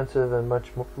more expensive and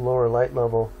much lower light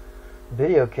level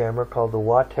video camera called the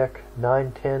Wattec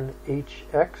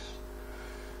 910HX,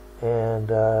 and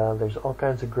there's all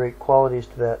kinds of great qualities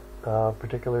to that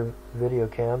particular video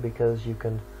cam, because you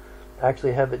can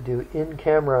actually have it do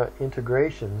in-camera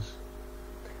integrations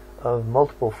of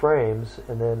multiple frames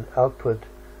and then output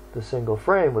the single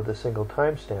frame with a single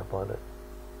timestamp on it.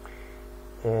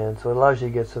 And so it allows you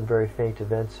to get some very faint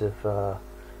events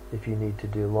if you need to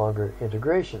do longer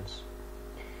integrations.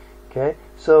 Okay,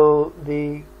 so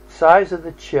the size of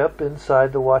the chip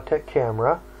inside the Wattec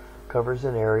camera covers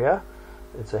an area.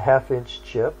 It's a 1/2-inch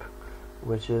chip,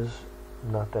 which is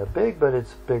not that big, but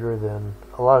it's bigger than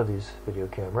a lot of these video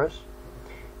cameras.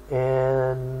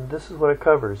 And this is what it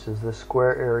covers, is this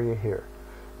square area here.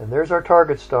 And there's our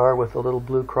target star with a little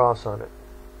blue cross on it.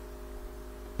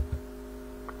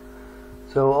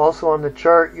 So also on the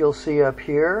chart you'll see up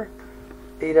here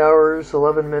 8 hours,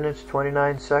 11 minutes,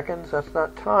 29 seconds. That's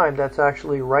not time, that's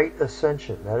actually right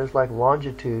ascension. That is like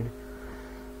longitude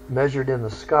measured in the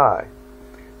sky.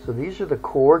 So these are the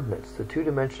coordinates, the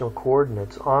two-dimensional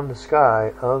coordinates on the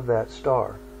sky of that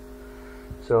star.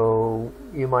 So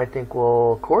you might think,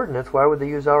 well, coordinates, why would they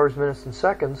use hours, minutes, and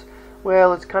seconds?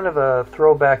 Well, it's kind of a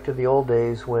throwback to the old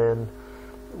days when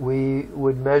we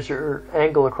would measure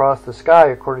angle across the sky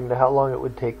according to how long it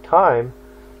would take time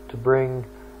to bring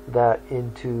that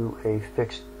into a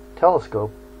fixed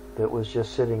telescope that was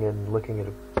just sitting and looking at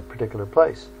a particular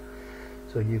place.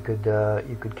 So you could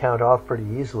count off pretty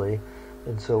easily,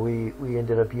 and so we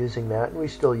ended up using that, and we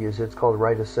still use it. It's called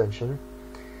right ascension.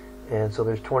 And so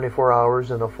there's 24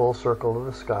 hours in a full circle of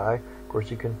the sky. Of course,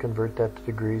 you can convert that to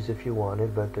degrees if you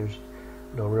wanted, but there's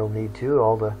no real need to.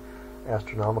 All the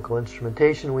astronomical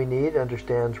instrumentation we need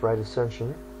understands right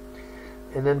ascension.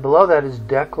 And then below that is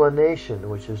declination,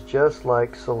 which is just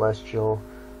like celestial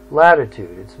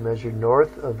latitude. It's measured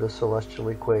north of the celestial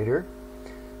equator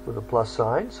with a plus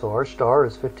sign. So our star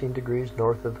is 15 degrees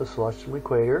north of the celestial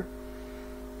equator,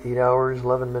 8 hours,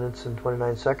 11 minutes, and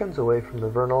 29 seconds away from the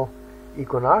vernal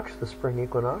equinox, the spring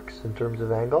equinox, in terms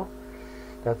of angle.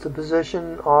 That's a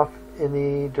position off in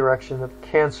the direction of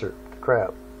Cancer, the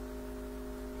crab.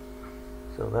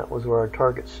 So that was where our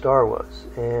target star was.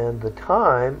 And the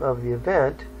time of the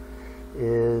event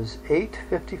is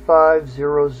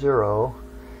 8:55:00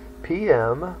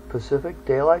 p.m. Pacific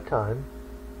Daylight Time.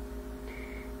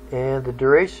 And the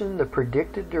duration, the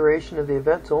predicted duration of the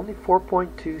event is only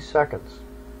 4.2 seconds.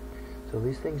 So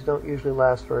these things don't usually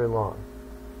last very long.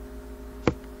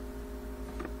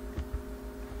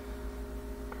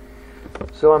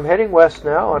 So I'm heading west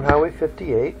now on Highway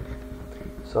 58.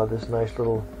 Saw this nice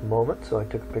little moment, so I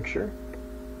took a picture.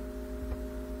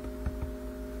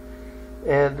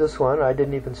 And this one, I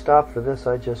didn't even stop for this.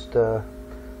 I just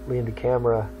leaned the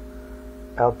camera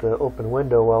out the open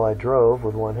window while I drove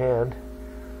with one hand.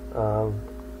 I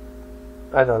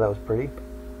thought that was pretty.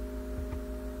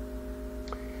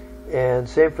 And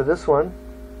same for this one.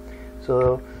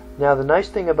 So now the nice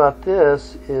thing about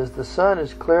this is the sun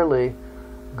is clearly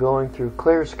going through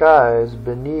clear skies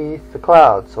beneath the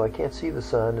clouds, so I can't see the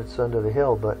sun, it's under the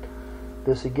hill. But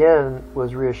this again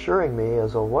was reassuring me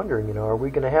as I was wondering, are we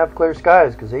going to have clear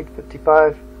skies? Because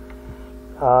 8:55,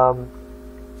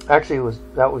 actually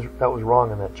that was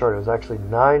wrong on that chart. It was actually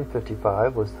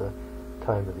 9:55 was the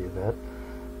time of the event,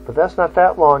 but that's not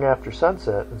that long after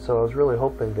sunset, and so I was really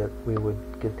hoping that we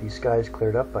would get these skies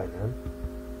cleared up by then.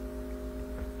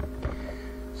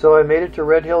 So I made it to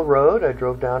Red Hill Road. I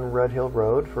drove down Red Hill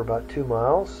Road for about 2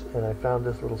 miles, and I found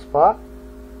this little spot.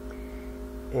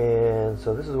 And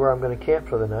so this is where I'm going to camp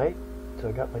for the night. So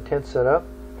I got my tent set up,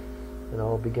 and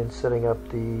I'll begin setting up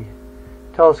the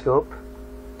telescope.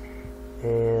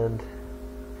 And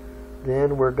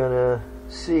then we're going to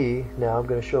see, now I'm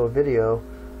going to show a video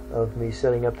of me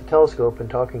setting up the telescope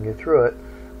and talking you through it.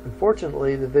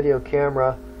 Unfortunately, the video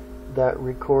camera that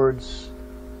records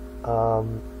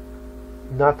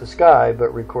not the sky, but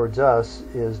records us,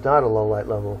 is not a low light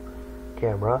level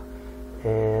camera,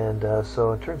 and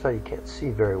so it turns out you can't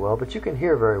see very well, but you can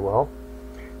hear very well.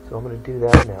 So I'm going to do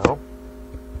that now.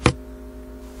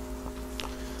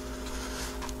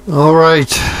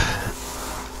 Alright,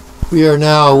 we are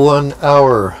now 1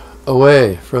 hour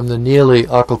away from the Nealley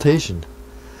occultation,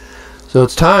 so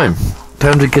it's time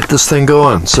to get this thing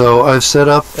going. So I've set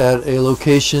up at a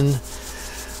location.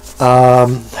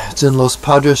 It's in Los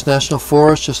Padres National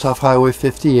Forest, just off Highway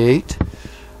 58.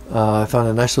 I found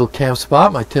a nice little camp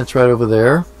spot. My tent's right over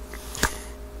there.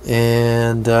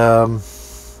 And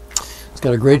it's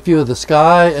got a great view of the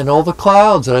sky and all the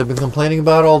clouds that I've been complaining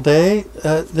about all day.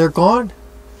 They're gone.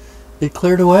 It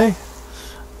cleared away.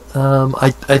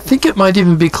 I think it might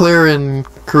even be clear in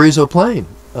Carrizo Plain,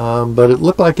 but it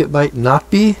looked like it might not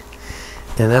be.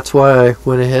 And that's why I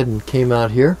went ahead and came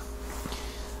out here.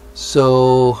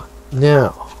 So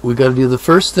now we got to do the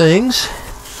first things.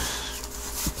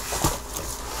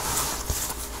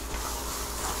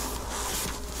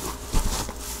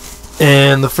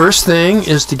 And the first thing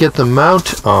is to get the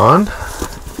mount on.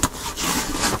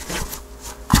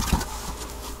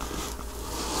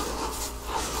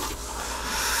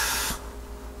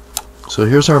 So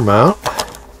here's our mount.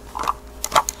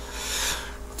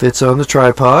 Fits on the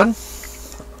tripod.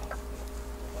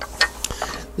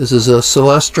 This is a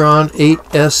Celestron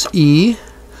 8SE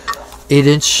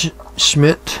 8-inch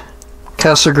Schmidt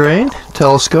Cassegrain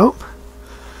telescope.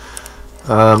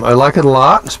 I like it a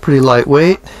lot. It's pretty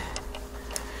lightweight.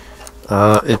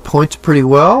 It points pretty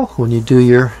well when you do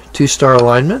your 2-star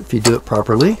alignment, if you do it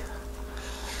properly.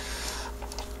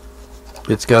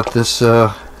 It's got this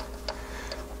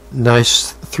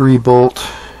nice 3-bolt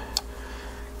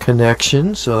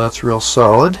connection, so that's real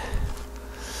solid.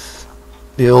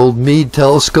 The old Meade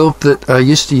telescope that I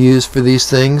used to use for these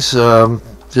things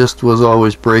just was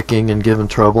always breaking and giving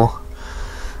trouble.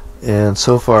 And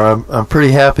so far I'm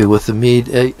pretty happy with the Meade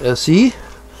SE.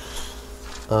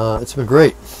 It's been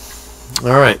great.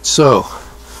 Alright, so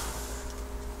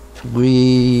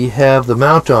we have the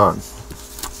mount on.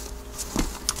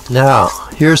 Now,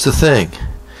 here's the thing.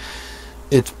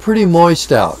 It's pretty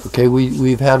moist out. Okay,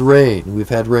 we've had rain. We've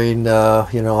had rain,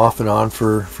 you know, off and on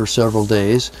for several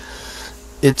days.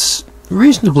 It's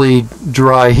reasonably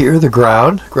dry here. The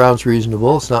ground's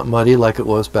reasonable. It's not muddy like it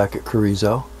was back at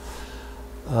Carrizo.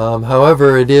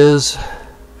 However, it is.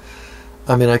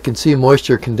 I mean, I can see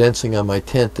moisture condensing on my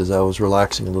tent as I was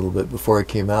relaxing a little bit before I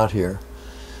came out here.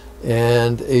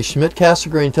 And a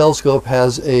Schmidt-Cassegrain telescope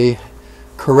has a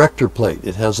corrector plate.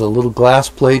 It has a little glass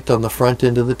plate on the front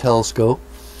end of the telescope,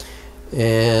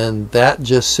 and that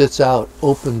just sits out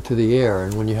open to the air.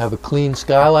 And when you have a clean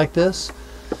sky like this,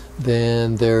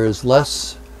 then there's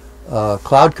less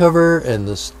cloud cover, and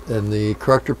the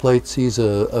corrector plate sees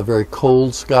a very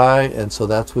cold sky, and so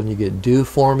that's when you get dew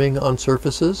forming on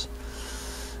surfaces.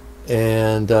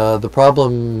 And the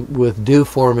problem with dew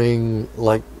forming,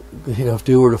 like, you know, if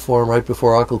dew were to form right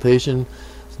before occultation,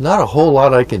 there's not a whole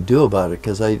lot I can do about it,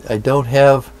 because I don't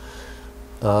have,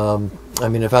 I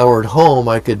mean, if I were at home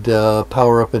I could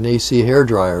power up an AC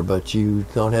hairdryer, but you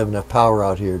don't have enough power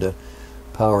out here to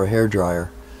power a hairdryer.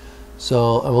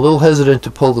 So I'm a little hesitant to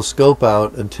pull the scope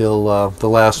out until the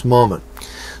last moment.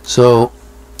 So,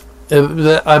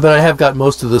 but I have got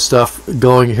most of the stuff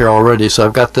going here already. So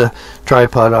I've got the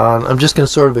tripod on. I'm just going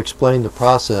to sort of explain the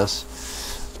process.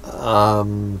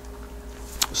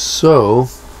 So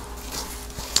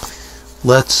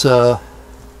let's here,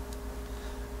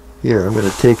 I'm going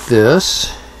to take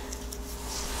this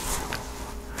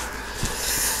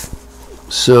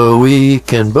so we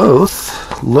can both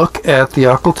look at the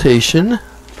occultation.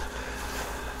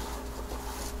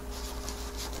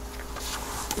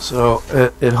 So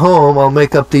at home I'll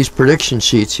make up these prediction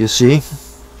sheets, you see,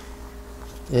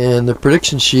 and the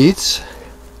prediction sheets,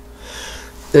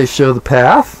 they show the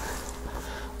path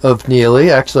of Nealley.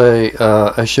 Actually,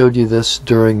 I showed you this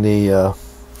during the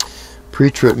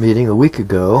pre-trip meeting a week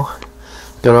ago.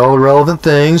 Got all the relevant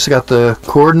things. Got the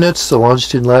coordinates, the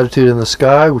longitude and latitude in the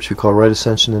sky, which we call right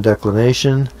ascension and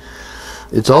declination.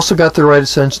 It's also got the right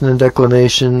ascension and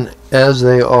declination as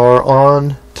they are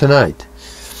on tonight.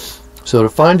 So to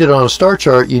find it on a star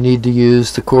chart, you need to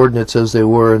use the coordinates as they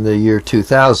were in the year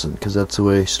 2000, because that's the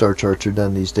way star charts are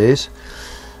done these days.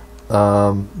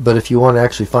 But if you want to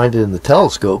actually find it in the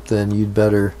telescope, then you'd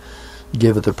better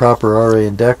give it the proper RA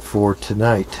and dec for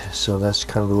tonight. So that's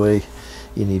kind of the way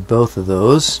you need both of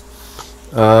those.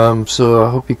 So I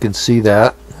hope you can see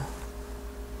that.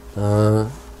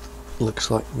 Looks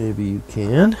like maybe you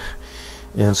can.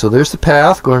 And so there's the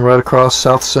path going right across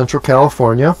south central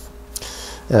California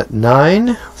at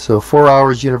 9. So 4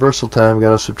 hours universal time.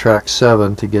 Got to subtract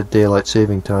 7 to get daylight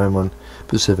saving time on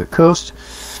Pacific coast.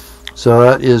 So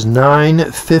that is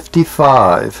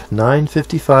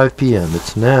 9:55 p.m.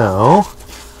 It's now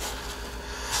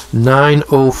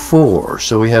 9:04.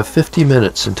 So we have 50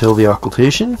 minutes until the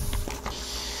occultation.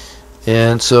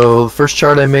 And so the first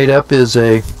chart I made up is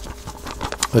a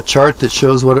chart that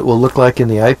shows what it will look like in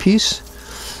the eyepiece.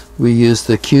 We use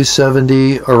the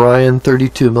Q70 Orion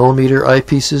 32mm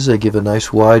eyepieces. They give a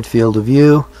nice wide field of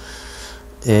view,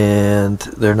 and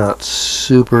they're not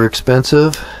super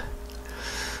expensive.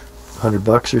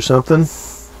 $100 or something.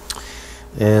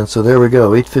 And so there we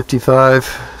go, 8:55,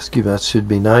 excuse me, that should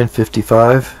be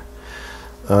 9:55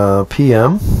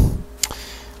 p.m.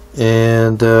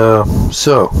 And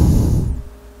so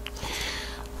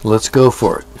let's go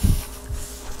for it.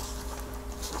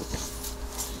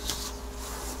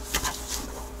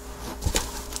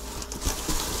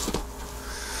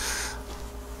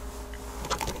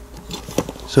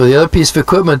 So the other piece of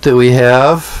equipment that we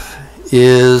have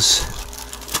is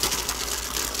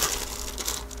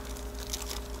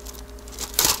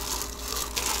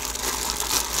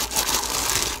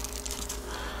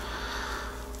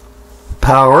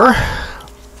power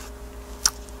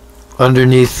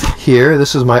underneath here.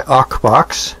 This is my OC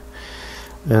box,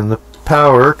 and the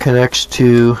power connects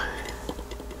to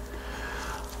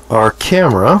our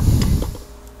camera,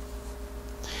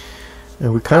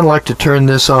 and we kind of like to turn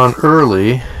this on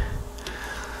early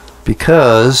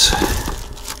because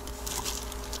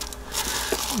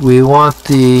we want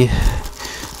the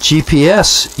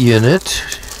GPS unit,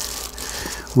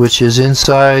 which is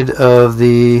inside of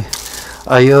the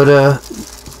IOTA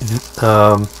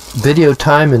video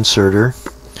time inserter.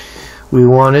 We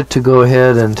want it to go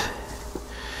ahead and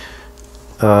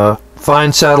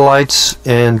find satellites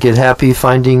and get happy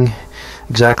finding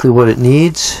exactly what it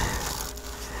needs.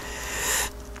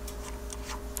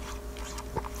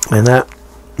 And that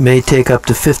may take up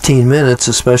to 15 minutes,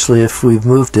 especially if we've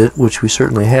moved it, which we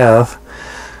certainly have.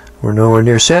 We're nowhere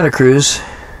near Santa Cruz.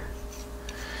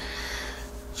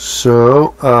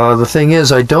 So the thing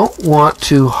is, I don't want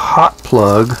to hot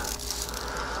plug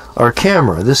our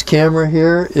camera. This camera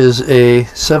here is a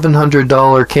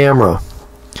 $700 camera.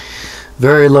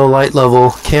 Very low light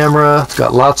level camera. It's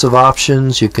got lots of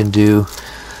options. You can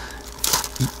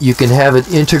have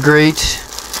it integrate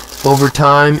over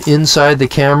time inside the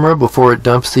camera before it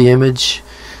dumps the image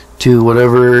to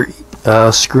whatever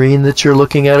screen that you're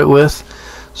looking at it with.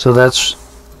 So that's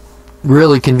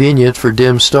really convenient for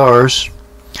dim stars.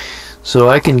 So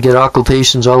I can get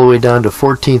occultations all the way down to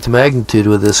 14th magnitude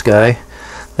with this guy.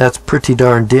 That's pretty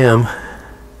darn dim.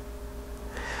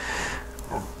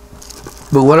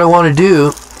 But what I want to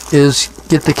do is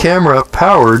get the camera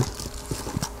powered,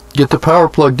 get the power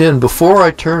plugged in before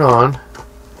I turn on.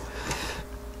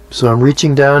 So I'm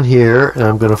reaching down here and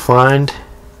I'm going to find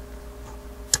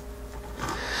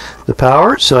the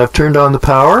power. So I've turned on the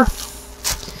power.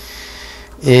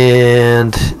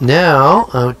 And now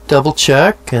I'll double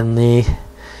check, and the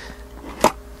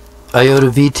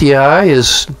IOTA VTI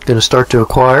is going to start to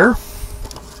acquire.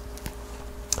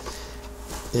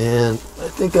 And I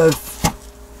think I've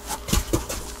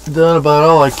done about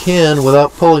all I can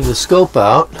without pulling the scope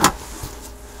out.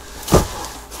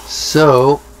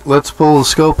 So let's pull the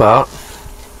scope out.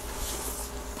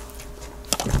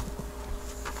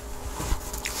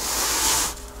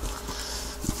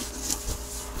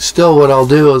 Still, what I'll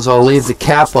do is I'll leave the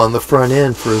cap on the front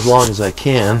end for as long as I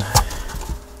can.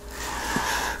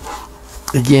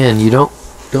 Again, you don't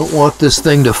want this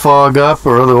thing to fog up,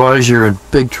 or otherwise you're in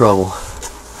big trouble.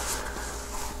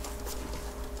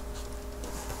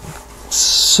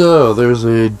 So there's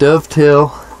a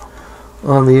dovetail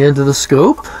on the end of the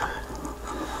scope,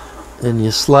 and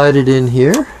you slide it in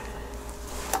here,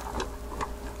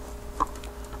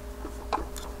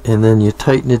 and then you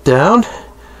tighten it down.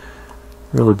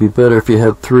 Really be better if you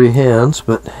had 3 hands,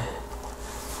 but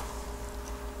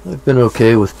I've been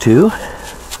okay with 2.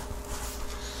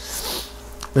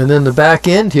 And then the back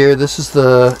end here, this is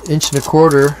the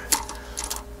 1.25"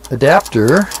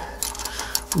 adapter.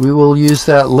 We will use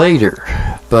that later,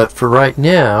 but for right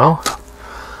now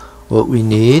what we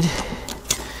need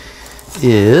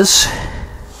is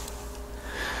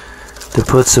to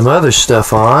put some other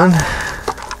stuff on.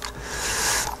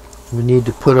 We need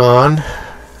to put on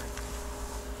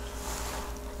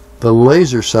the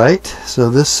laser sight.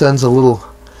 So this sends a little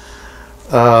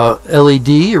LED,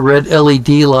 a red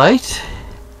LED light,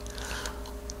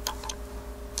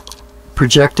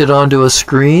 projected onto a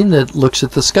screen that looks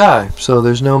at the sky. So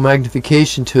there's no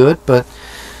magnification to it, but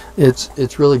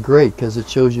it's really great because it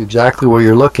shows you exactly where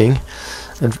you're looking.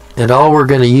 And all we're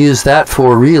going to use that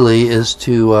for really is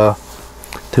to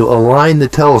align the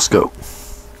telescope.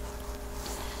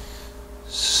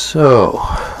 So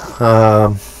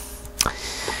I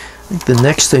think the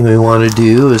next thing we want to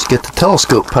do is get the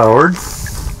telescope powered.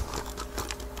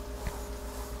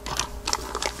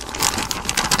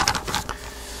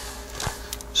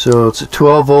 So it's a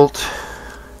 12-volt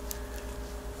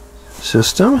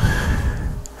system,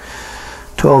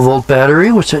 12-volt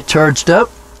battery, which I charged up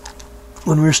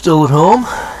when we were still at home.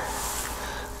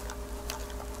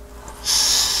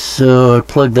 So I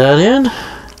plug that in.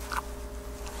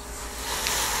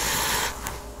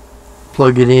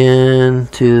 Plug it in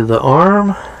to the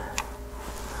arm,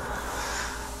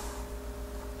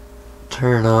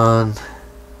 turn on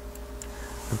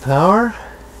the power,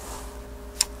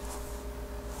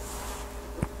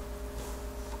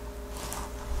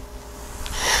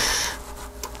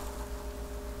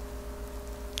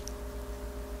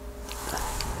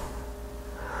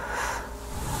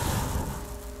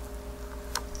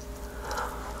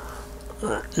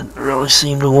 that didn't really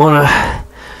seem to want to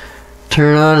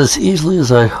turn on as easily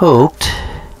as I hoped.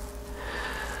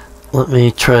 Let me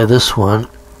try this one.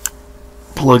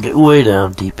 Plug it way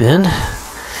down deep in.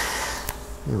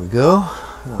 There we go.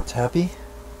 Now it's happy.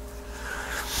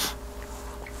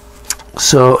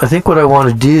 So I think what I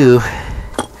want to do,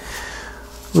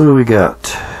 what do we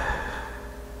got?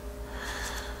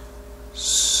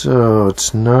 So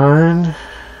it's 9,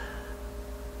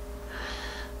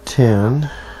 10,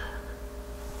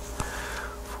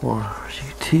 4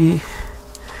 UT.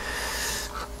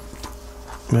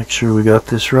 Make sure we got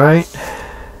this right.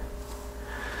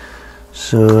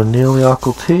 So Nealley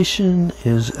occultation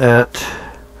is at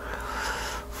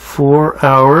 4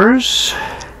 hours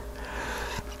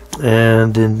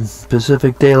And in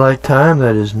Pacific Daylight Time,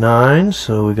 that is 9.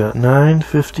 So we got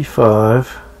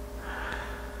 9:55.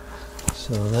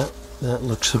 So that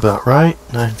looks about right.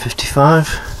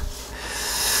 9:55.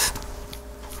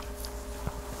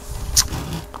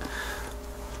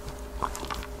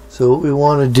 So what we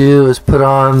want to do is put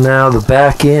on now the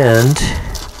back end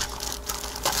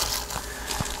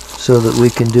so that we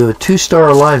can do a 2-star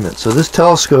alignment. So this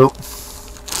telescope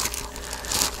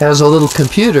has a little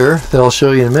computer that I'll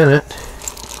show you in a minute,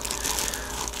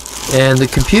 and the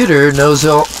computer knows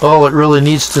all it really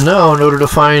needs to know in order to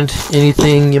find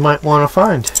anything you might want to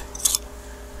find.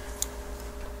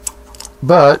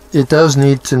 But it does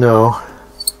need to know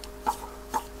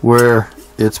where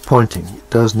it's pointing. It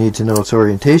does need to know its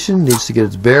orientation, needs to get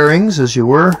its bearings, as you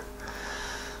were.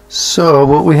 So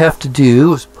what we have to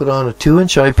do is put on a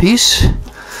 2-inch eyepiece.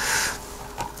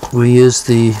 We use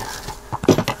the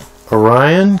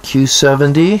Orion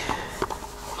Q70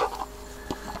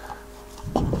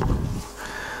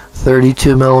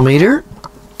 32 millimeter,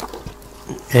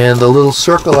 and the little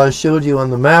circle I showed you on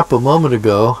the map a moment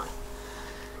ago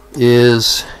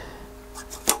is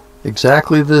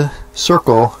exactly the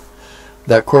circle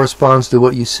that corresponds to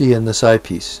what you see in this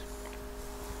eyepiece.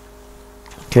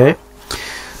 Okay,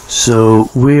 so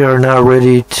we are now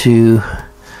ready to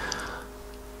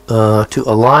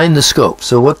align the scope.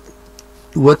 So what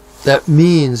that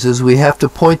means is we have to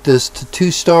point this to 2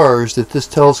 stars that this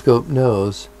telescope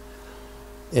knows,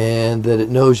 and that it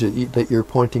knows that you're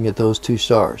pointing at those 2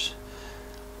 stars.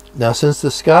 Now, since the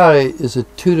sky is a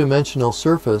 2-dimensional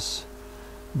surface,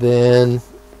 then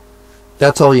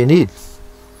that's all you need.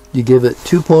 You give it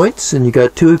 2 points, and you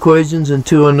got 2 equations and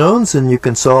 2 unknowns, and you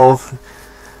can solve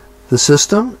the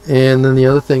system. And then the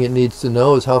other thing it needs to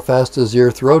know is how fast does the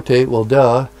Earth rotate? Well,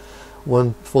 duh.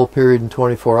 1 full period in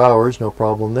 24 hours, no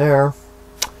problem there.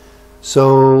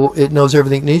 So it knows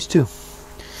everything it needs to.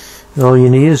 And all you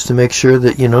need is to make sure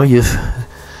that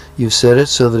you've set it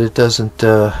so that it doesn't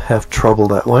have trouble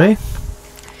that way.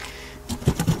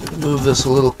 Move this a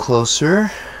little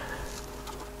closer.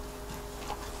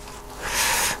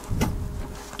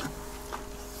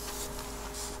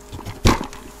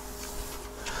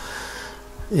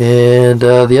 And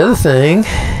the other thing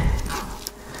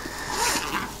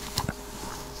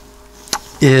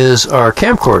is our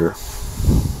camcorder.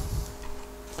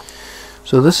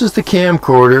 So this is the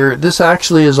camcorder. This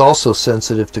actually is also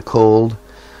sensitive to cold.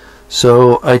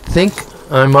 So I think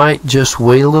I might just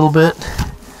wait a little bit.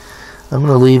 I'm going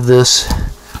to leave this.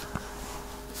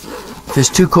 If it's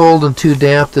too cold and too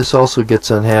damp, this also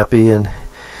gets unhappy, and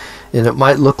it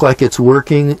might look like it's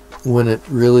working when it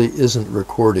really isn't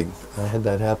recording. I had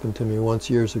that happen to me once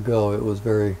years ago. It was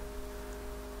very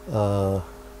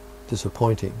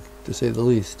disappointing, to say the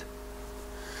least.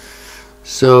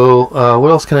 So what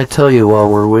else can I tell you while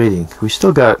we're waiting? We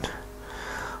still got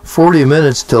 40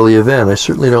 minutes till the event. I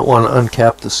certainly don't want to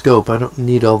uncap the scope. I don't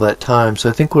need all that time. So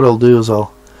I think what I'll do is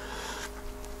I'll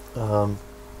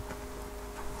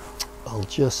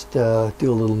just do a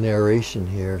little narration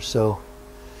here. So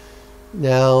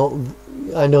now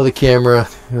I know the camera.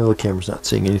 Well, the camera's not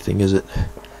seeing anything, is it?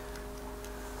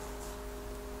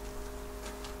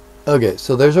 Okay,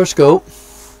 so there's our scope.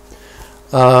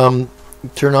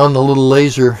 Turn on the little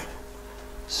laser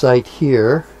sight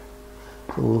here.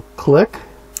 So we'll click.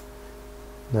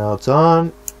 Now it's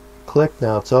on. Click.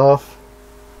 Now it's off.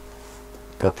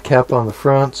 Got the cap on the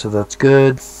front, so that's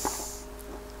good.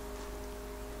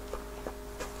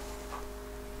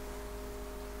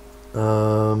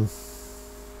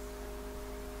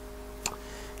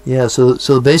 Yeah, so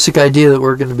the basic idea that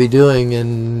we're going to be doing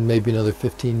in maybe another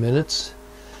 15 minutes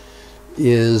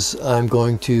is I'm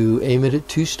going to aim it at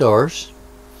 2 stars.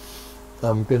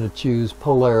 I'm going to choose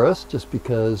Polaris just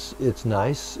because it's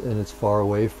nice and it's far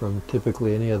away from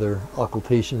typically any other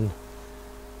occultation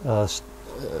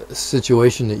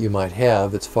situation that you might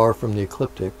have. It's far from the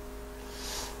ecliptic.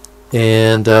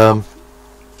 And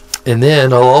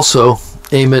then I'll also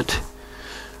aim it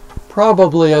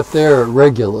probably up there at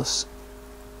Regulus,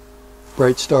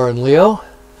 bright star in Leo.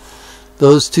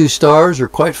 Those 2 stars are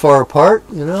quite far apart,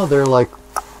 they're like,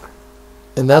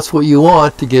 and that's what you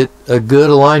want to get a good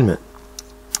alignment.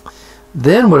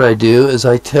 Then what I do is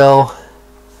I tell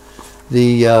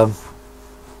the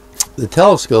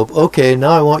telescope, okay,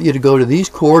 now I want you to go to these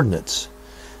coordinates,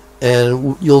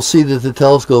 and you'll see that the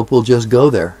telescope will just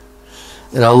go there.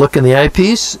 And I'll look in the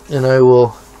eyepiece, and I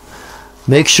will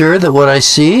make sure that what I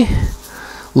see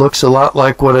looks a lot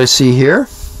like what I see here.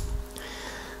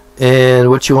 And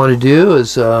what you want to do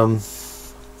is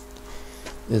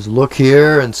look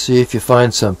here and see if you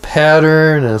find some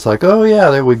pattern. And it's like, oh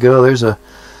yeah, there we go. There's a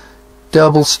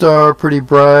double star, pretty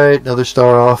bright, another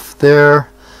star off there.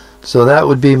 So that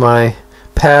would be my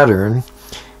pattern.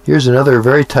 Here's another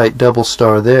very tight double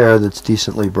star there that's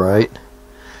decently bright.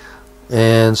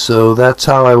 And so that's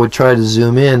how I would try to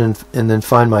zoom in and then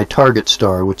find my target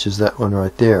star, which is that one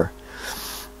right there.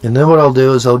 And then what I'll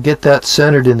do is I'll get that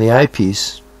centered in the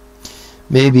eyepiece.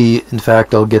 Maybe, in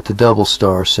fact, I'll get the double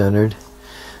star centered.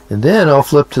 And then I'll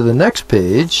flip to the next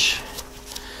page.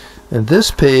 And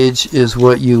this page is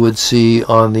what you would see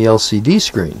on the LCD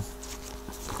screen.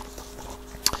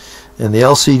 And the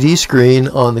LCD screen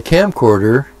on the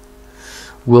camcorder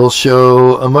will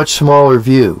show a much smaller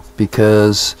view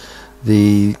because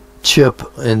the chip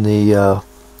in the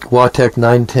Watec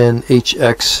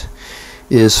 910HX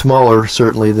is smaller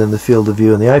certainly than the field of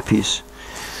view in the eyepiece.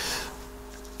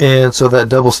 And so that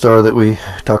double star that we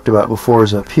talked about before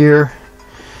is up here,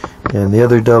 and the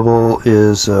other double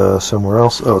is somewhere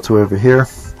else. Oh, it's way over here.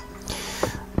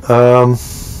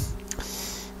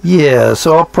 Yeah,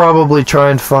 so I'll probably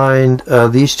try and find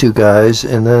these two guys,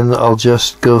 and then I'll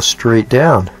just go straight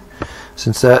down,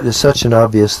 since that is such an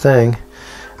obvious thing.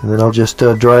 And then I'll just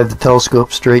drive the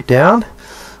telescope straight down,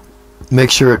 make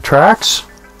sure it tracks,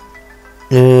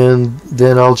 and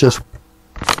then I'll just...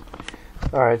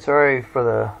 Alright, sorry for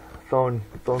the phone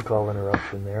call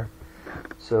interruption there.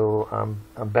 So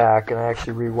I'm back, and I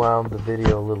actually rewound the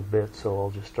video a little bit, so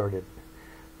I'll just start it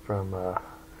from a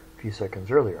few seconds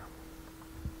earlier.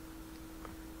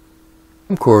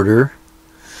 Camcorder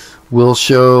will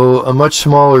show a much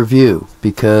smaller view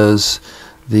because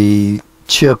the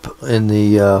chip in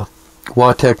the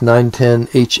Watec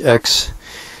 910HX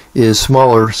is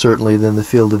smaller certainly than the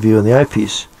field of view in the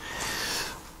eyepiece.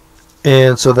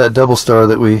 And so that double star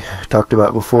that we talked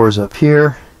about before is up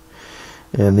here,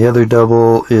 and the other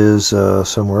double is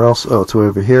somewhere else. Oh, it's way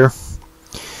over here.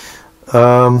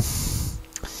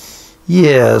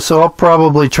 Yeah, so I'll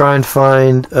probably try and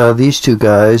find these two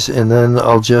guys, and then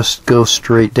I'll just go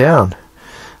straight down,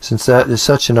 since that is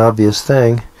such an obvious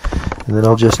thing. And then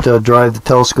I'll just drive the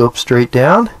telescope straight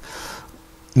down,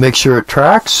 make sure it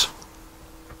tracks,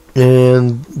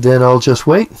 and then I'll just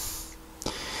wait.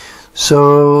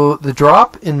 So the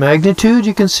drop in magnitude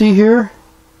you can see here,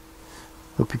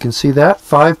 hope you can see that,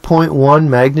 5.1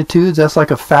 magnitudes. That's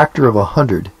like a factor of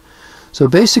 100. So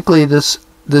basically this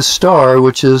star,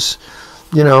 which is,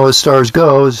 you know, as stars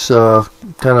go, is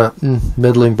kind of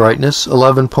middling brightness,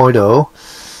 11.0.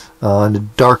 In a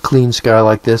dark, clean sky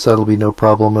like this, that'll be no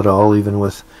problem at all, even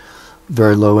with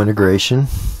very low integration.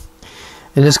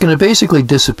 And it's going to basically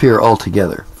disappear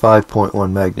altogether,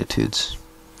 5.1 magnitudes.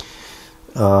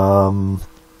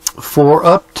 For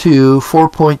up to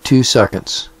 4.2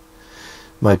 seconds.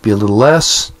 Might be a little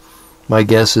less. My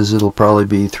guess is it'll probably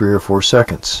be 3 or 4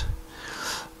 seconds.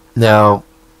 Now,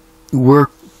 we're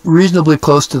reasonably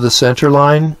close to the center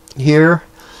line here,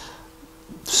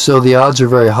 so the odds are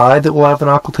very high that we'll have an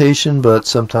occultation, but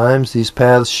sometimes these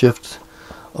paths shift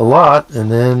a lot,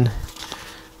 and then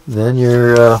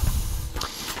you're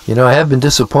you know, I have been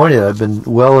disappointed. I've been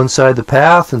well inside the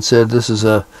path and said this is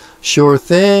a sure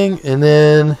thing, and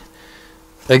then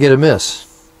I get a miss.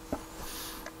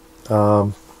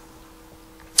 But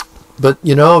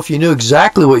you know, if you knew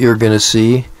exactly what you're going to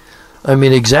see, I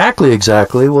mean exactly,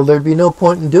 well, there'd be no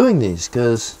point in doing these,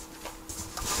 because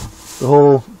the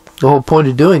whole point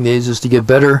of doing these is to get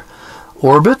better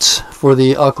orbits for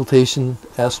the occultation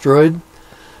asteroid,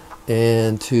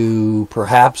 and to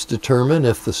perhaps determine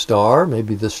if the star,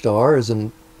 maybe the star is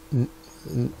a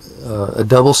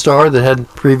double star that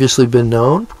hadn't previously been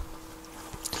known.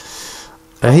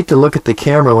 I hate to look at the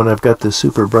camera when I've got this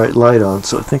super bright light on,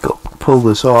 so I think I'll pull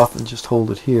this off and just hold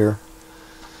it here.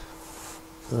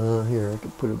 Here, I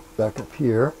can put it back up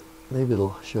here. Maybe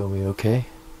it'll show me okay.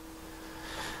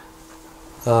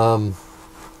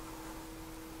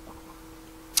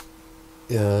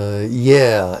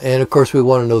 Yeah, and of course we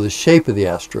want to know the shape of the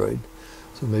asteroid.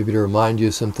 So maybe to remind you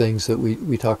of some things that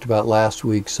we talked about last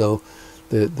week. So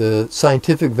the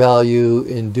scientific value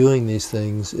in doing these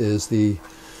things is the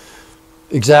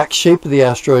exact shape of the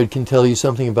asteroid can tell you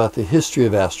something about the history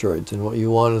of asteroids, and what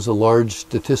you want is a large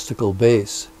statistical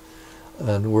base.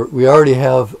 And we already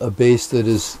have a base that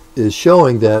is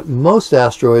showing that most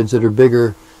asteroids that are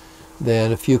bigger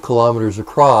than a few kilometers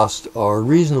across are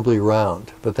reasonably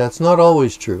round, but that's not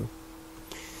always true.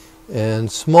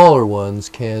 And smaller ones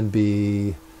can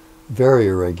be very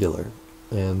irregular,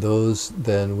 and those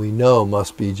then we know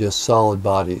must be just solid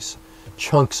bodies,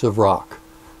 chunks of rock,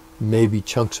 maybe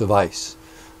chunks of ice,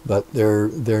 but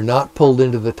they're not pulled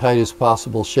into the tightest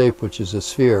possible shape, which is a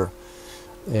sphere.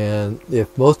 And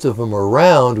if most of them are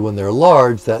round when they're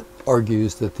large, that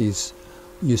argues that these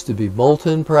used to be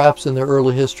molten perhaps in their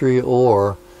early history,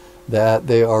 or that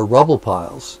they are rubble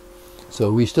piles.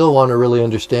 So we still want to really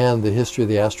understand the history of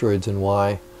the asteroids and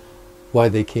why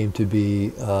they came to be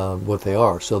what they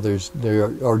are. So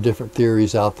there are different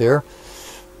theories out there.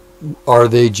 Are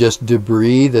they just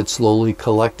debris that slowly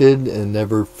collected and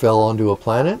never fell onto a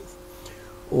planet?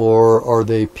 Or are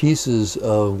they pieces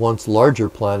of once larger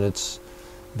planets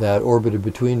that orbited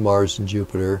between Mars and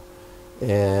Jupiter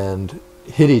and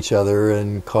hit each other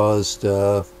and caused,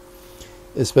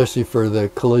 especially for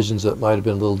the collisions that might have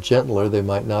been a little gentler, they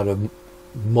might not have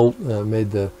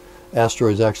made the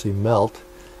asteroids actually melt,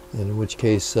 and in which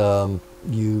case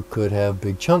you could have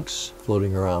big chunks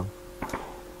floating around,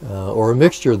 or a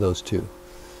mixture of those two.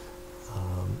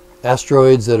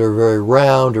 Asteroids that are very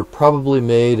round are probably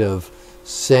made of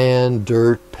sand,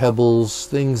 dirt, pebbles,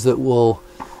 things that will,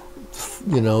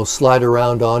 you know, slide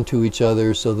around onto each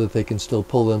other so that they can still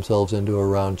pull themselves into a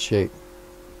round shape.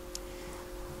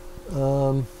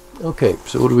 Okay,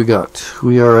 so what do we got?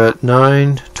 We are at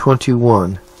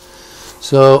 9:21.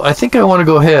 So I think I want to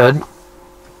go ahead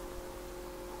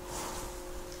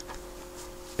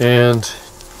and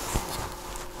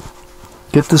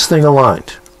get this thing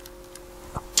aligned.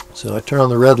 So I turn on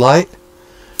the red light,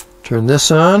 turn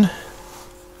this on,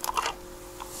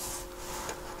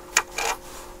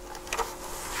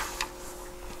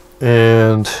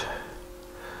 and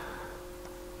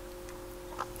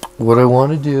what I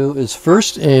want to do is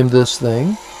first aim this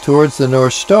thing towards the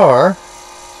North Star,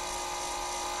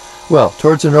 well,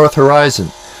 towards the North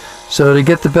Horizon. So to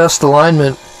get the best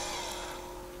alignment,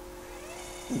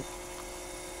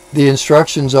 the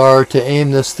instructions are to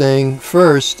aim this thing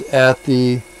first at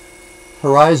the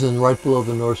horizon right below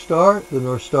the North Star. The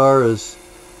North Star is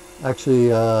actually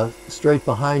straight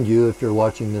behind you if you're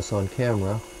watching this on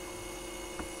camera.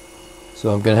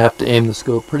 So I'm going to have to aim the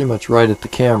scope pretty much right at the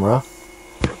camera.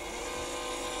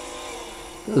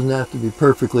 Doesn't have to be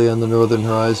perfectly on the northern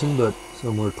horizon, but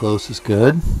somewhere close is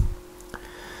good.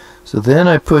 So then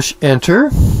I push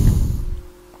enter.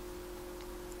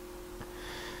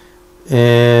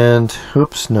 And,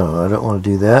 oops, no, I don't want to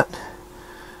do that.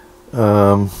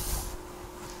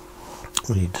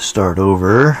 We need to start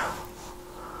over.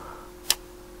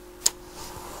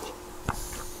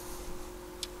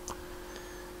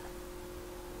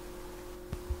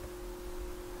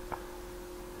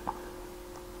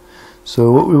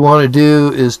 So what we want to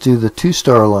do is do the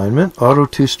 2-star alignment, auto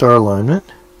 2-star alignment.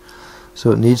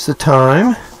 So it needs the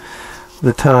time.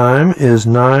 The time is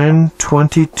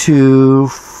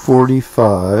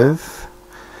 9:22:45,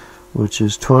 which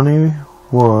is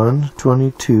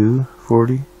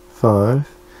 21:22:45.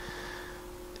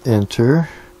 Enter.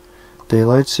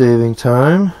 Daylight saving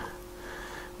time.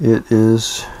 It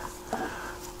is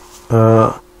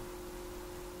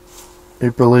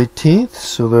April 18th,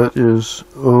 so that is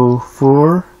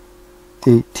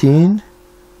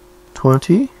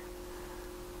 04:18:20.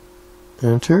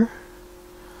 Enter.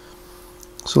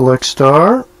 Select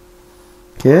star.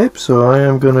 Okay, so I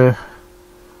am going to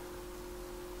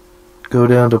go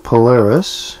down to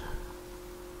Polaris.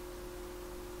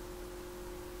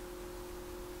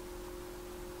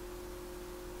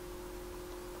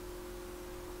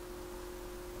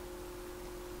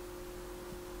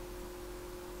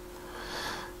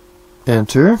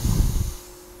 Enter.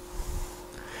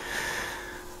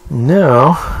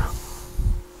 Now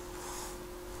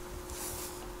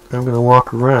I'm going to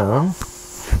walk around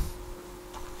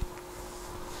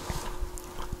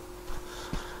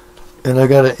and I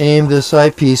got to aim this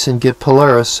eyepiece and get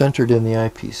Polaris centered in the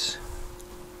eyepiece.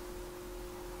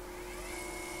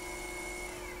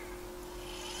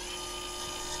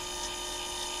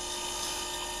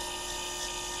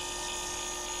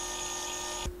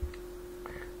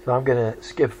 So I'm going to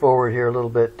skip forward here a little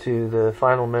bit to the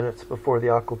final minutes before the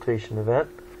occultation event.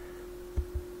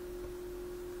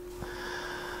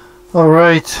 All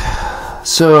right.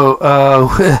 So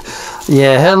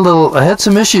yeah, I had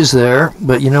some issues there,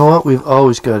 but you know what? We've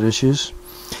always got issues.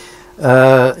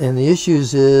 And the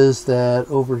issues is that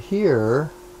over here,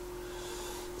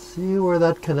 see where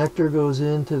that connector goes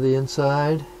into the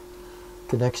inside?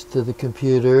 Connects to the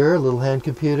computer, little hand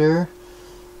computer.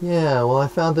 Yeah, well, I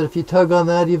found that if you tug on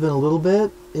that even a little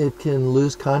bit, it can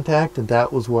lose contact, and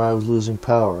that was where I was losing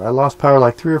power. I lost power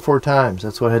like 3 or 4 times.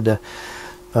 That's why I had to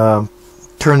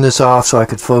turn this off so I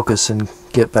could focus and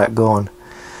get back going.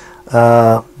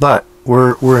 But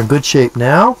we're in good shape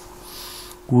now.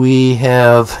 We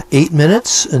have 8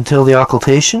 minutes until the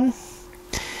occultation,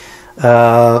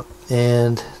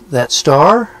 and that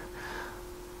star,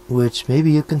 which maybe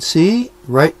you can see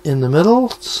right in the middle,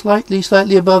 slightly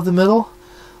above the middle,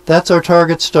 that's our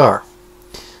target star.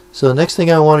 So the next thing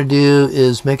I want to do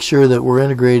is make sure that we're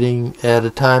integrating at a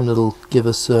time that'll give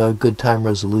us a good time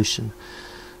resolution.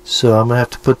 So I'm going to have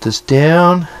to put this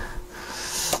down,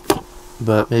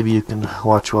 but maybe you can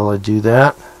watch while I do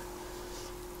that.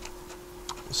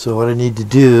 So what I need to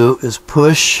do is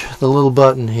push the little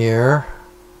button here.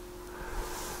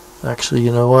 Actually,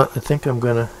 you know what? I think I'm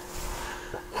going to...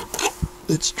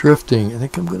 It's drifting. I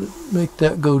think I'm going to make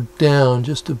that go down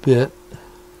just a bit.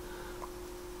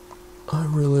 I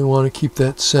really want to keep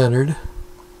that centered.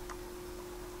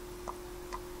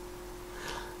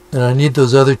 And I need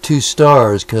those other two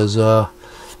stars because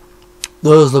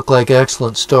those look like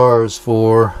excellent stars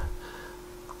for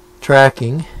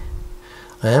tracking.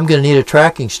 I am going to need a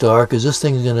tracking star because this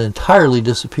thing is going to entirely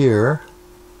disappear.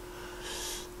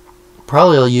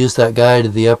 Probably I'll use that guy to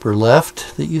the upper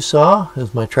left that you saw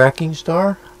as my tracking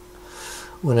star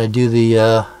when I do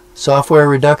the software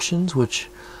reductions, which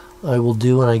I will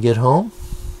do when I get home.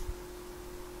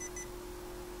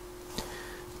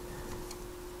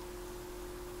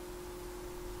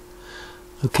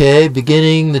 Okay,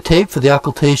 beginning the tape for the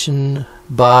occultation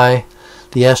by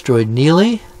the asteroid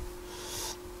Nealley.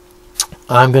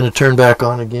 I'm going to turn back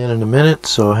on again in a minute,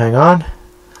 so hang on.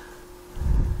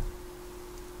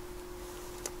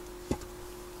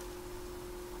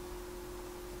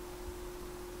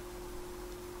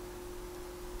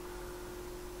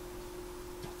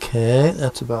 Okay,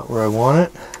 that's about where I want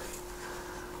it.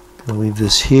 I'll leave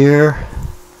this here.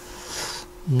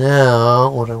 Now,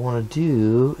 what I want to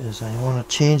do is I want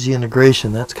to change the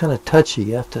integration. That's kind of touchy.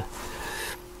 You have to.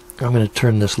 I'm going to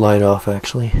turn this light off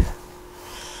actually.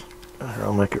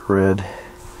 I'll make it red. You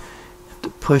have to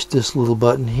push this little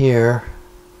button here.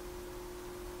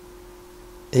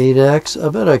 8x. I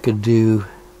bet I could do.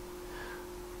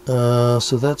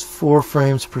 So that's 4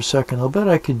 frames per second. I'll bet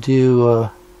I could do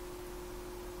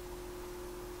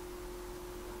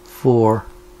 4.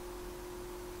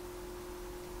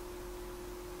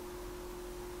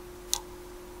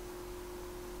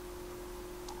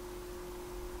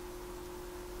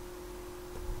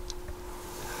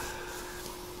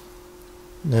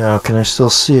 Now, can I still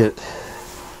see it?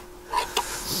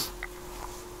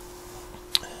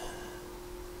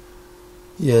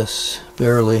 Yes,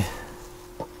 barely.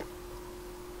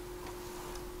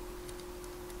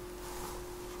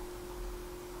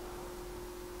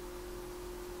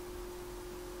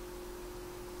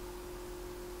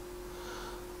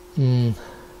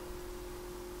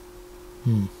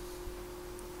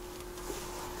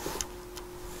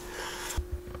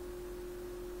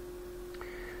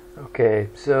 Okay,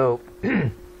 so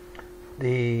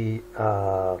the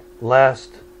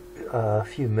last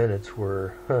few minutes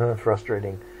were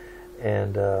frustrating,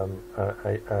 and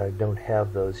I don't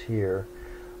have those here,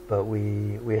 but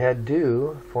we had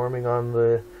dew forming on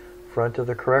the front of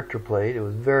the corrector plate. It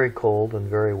was very cold and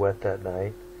very wet that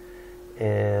night,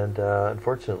 and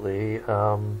unfortunately,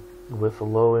 with the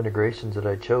low integrations that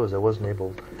I chose, I wasn't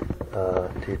able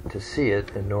to see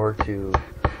it, and nor to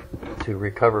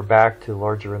recover back to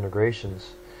larger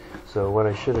integrations. So what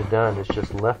I should have done is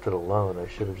just left it alone. I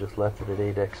should have just left it at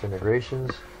 8x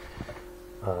integrations.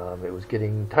 Time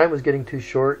was getting too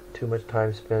short, too much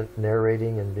time spent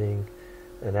narrating and being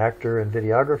an actor and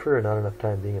videographer, and not enough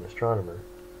time being an astronomer.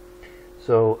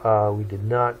 So we did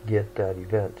not get that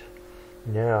event.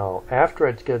 Now, after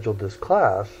I'd scheduled this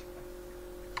class,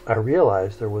 I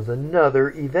realized there was another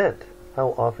event. How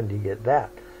often do you get that?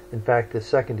 In fact, the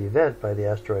second event by the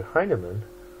asteroid Heinemann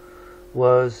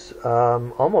was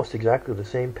almost exactly the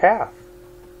same path.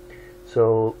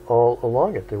 So all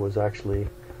along it there was actually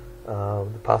the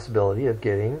possibility of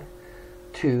getting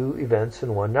 2 events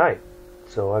in one night.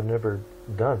 So I've never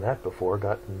done that before,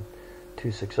 gotten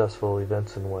 2 successful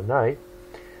events in one night.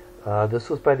 This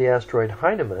was by the asteroid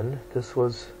Heinemann. This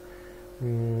was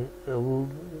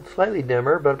slightly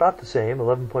dimmer, but about the same,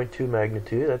 11.2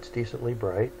 magnitude. That's decently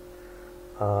bright.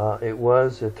 It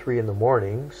was at 3 in the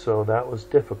morning, so that was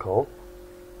difficult.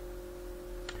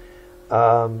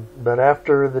 But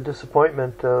after the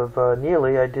disappointment of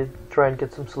Nealley, I did try and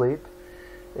get some sleep,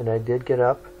 and I did get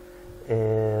up,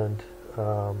 and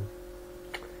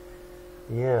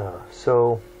yeah,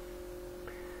 so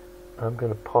I'm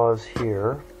going to pause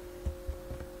here.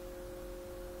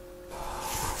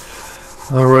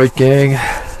 Alright, gang,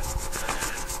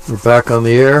 we're back on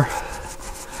the air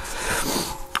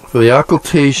for the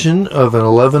occultation of an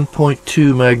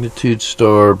 11.2 magnitude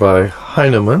star by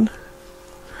Heinemann,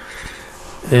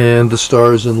 and the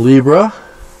star is in Libra,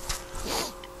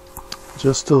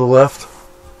 just to the left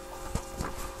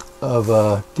of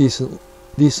a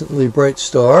decently bright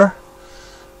star,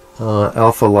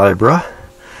 Alpha Libra,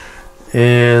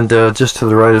 and just to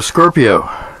the right of Scorpio.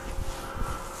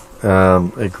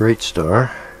 a great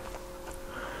star,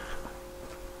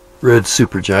 red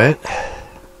supergiant.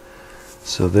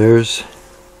 So there's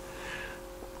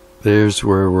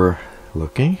where we're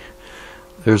looking.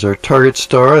 There's our target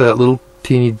star, that little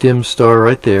teeny dim star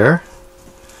right there.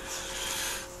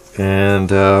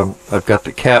 And I've got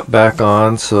the cap back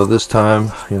on, so this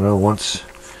time, you know, once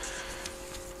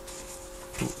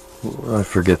I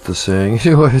forget the saying.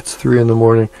 Anyway, it's 3 in the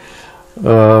morning.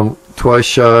 Twice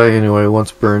shy, anyway,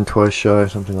 once burned, twice shy,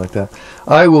 something like that.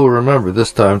 I will remember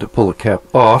this time to pull the cap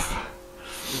off.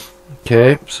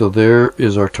 Okay, so there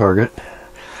is our target.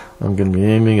 I'm going to be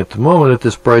aiming at the moment at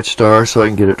this bright star so I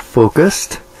can get it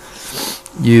focused.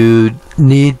 You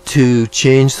need to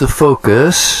change the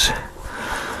focus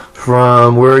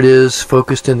from where it is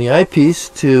focused in the eyepiece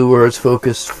to where it's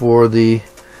focused for the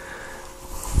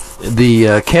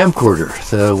camcorder,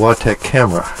 the Watek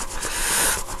camera.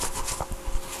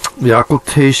 The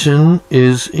occultation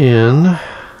is in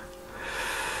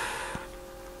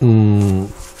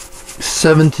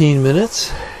 17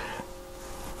 minutes.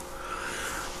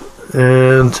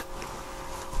 And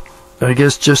I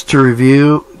guess just to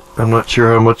review, I'm not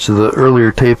sure how much of the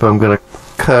earlier tape I'm going to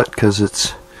cut because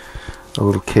it's a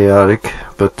little chaotic,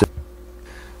 but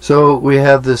so we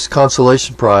have this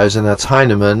consolation prize, and that's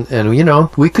Heinemann, and you know,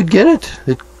 we could get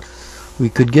it. We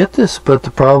could get this, but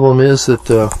the problem is that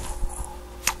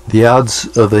the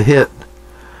odds of a hit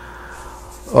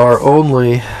are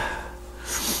only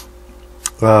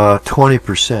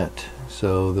 20%.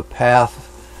 So the path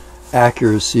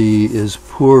accuracy is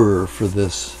poorer for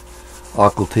this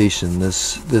occultation.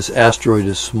 This asteroid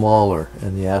is smaller,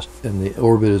 and the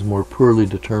orbit is more poorly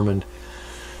determined.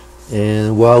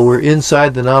 And while we're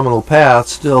inside the nominal path,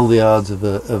 still the odds of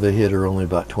a hit are only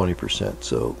about 20%.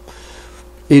 So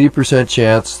 80%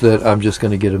 chance that I'm just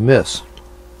going to get a miss.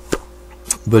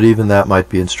 But even that might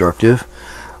be instructive.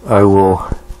 I will,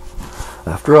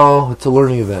 after all, it's a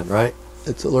learning event, right?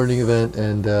 It's a learning event,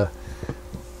 and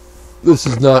this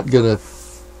is not going to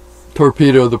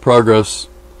torpedo the progress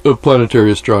of planetary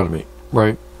astronomy,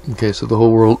 right? Okay, so the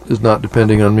whole world is not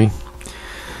depending on me.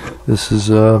 This is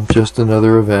just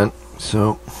another event.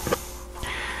 So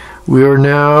we are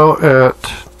now at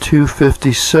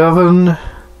 2:57.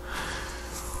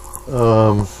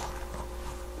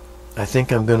 I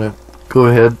think I'm going to go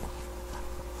ahead,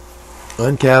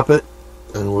 uncap it,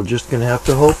 and we're just going to have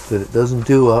to hope that it doesn't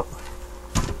dew up,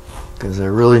 because I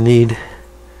really need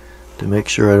to make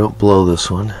sure I don't blow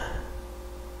this one.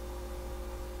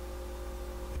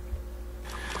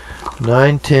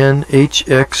 910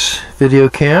 HX video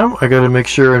cam. I got to make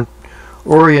sure and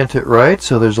orient it right,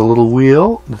 so there's a little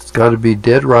wheel. It's got to be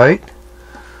dead right,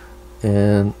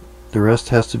 and the rest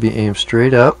has to be aimed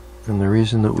straight up. And the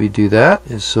reason that we do that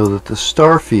is so that the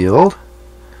star field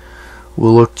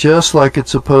will look just like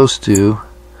it's supposed to,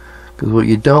 because what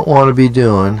you don't want to be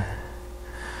doing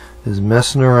is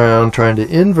messing around trying to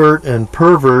invert and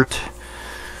pervert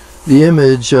the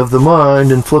image of the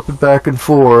mind and flip it back and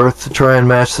forth to try and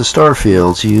match the star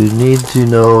fields. You need to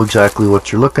know exactly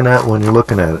what you're looking at when you're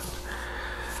looking at it.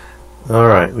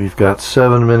 Alright, we've got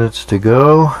 7 minutes to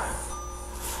go.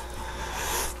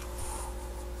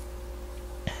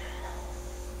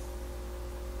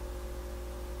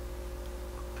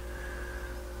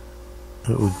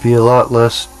 It would be a lot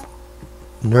less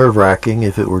nerve-wracking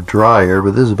if it were drier,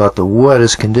 but this is about the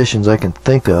wettest conditions I can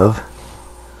think of.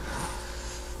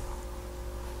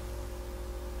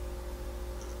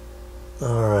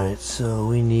 Alright, so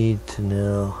we need to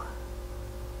now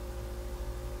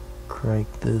crank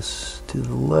this to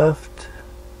the left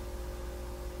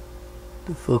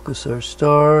to focus our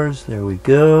stars. There we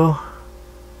go.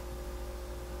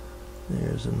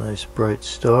 There's a nice bright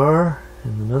star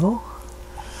in the middle.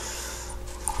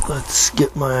 Let's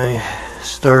get my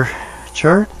star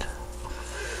chart.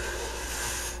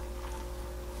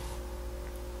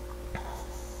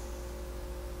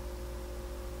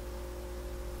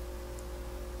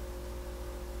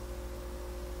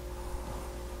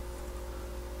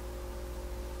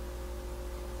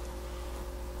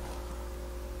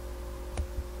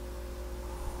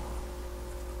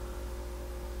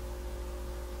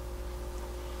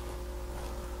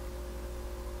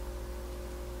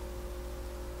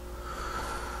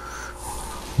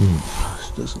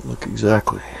 This doesn't look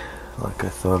exactly like I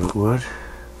thought it would.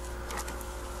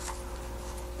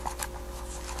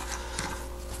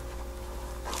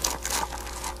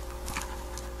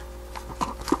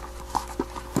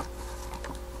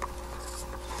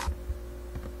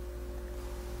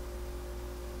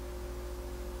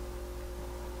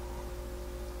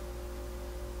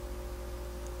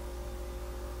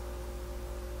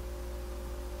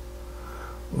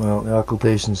 Well, the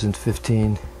occultation's in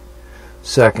 15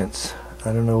 seconds.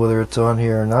 I don't know whether it's on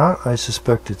here or not. I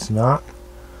suspect it's not,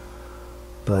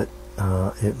 but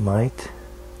it might.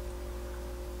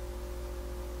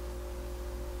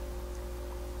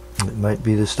 It might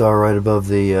be the star right above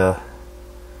the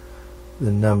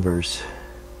numbers.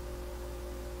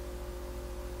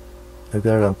 I've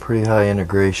got it on pretty high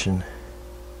integration.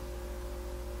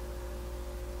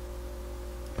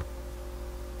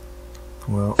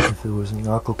 Well, if it was an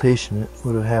occultation, it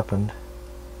would have happened.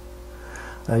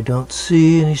 I don't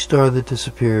see any star that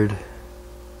disappeared.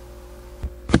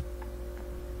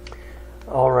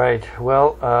 All right.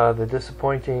 Well, the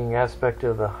disappointing aspect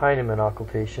of the Heinemann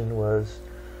occultation was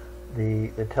the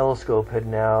telescope had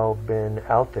now been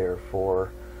out there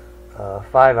for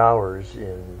 5 hours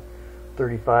in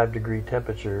 35-degree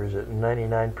temperatures at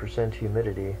 99%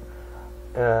 humidity.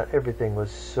 Everything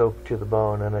was soaked to the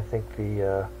bone, and I think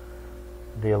the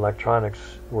electronics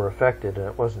were affected, and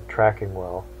it wasn't tracking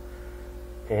well.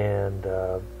 And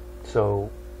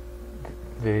so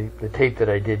the tape that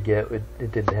I did get, it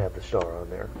didn't have the star on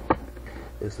there,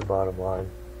 is the bottom line.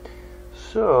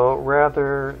 So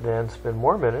rather than spend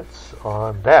more minutes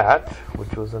on that,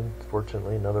 which was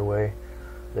unfortunately another way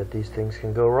that these things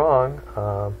can go wrong,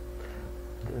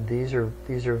 these are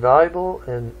valuable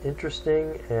and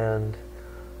interesting and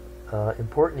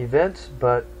important events,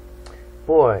 but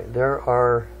boy, there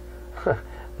are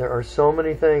there are so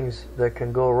many things that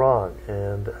can go wrong,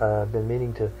 and I've been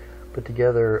meaning to put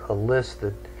together a list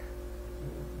that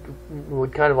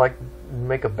would kind of like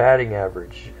make a batting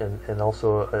average, and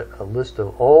also a list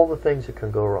of all the things that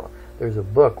can go wrong. There's a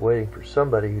book waiting for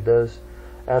somebody who does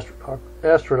Astro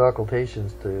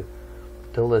occultations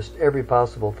to list every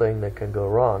possible thing that can go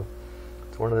wrong.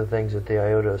 It's one of the things that the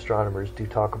IOTA astronomers do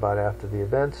talk about after the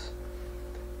events.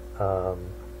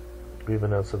 We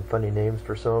even have some funny names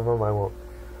for some of them.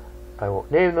 I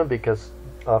won't name them because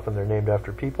often they're named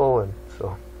after people, and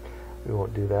so we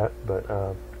won't do that.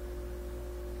 But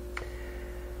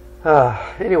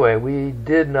anyway, we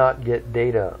did not get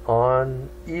data on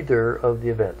either of the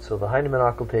events. So the Heinemann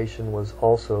occultation was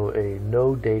also a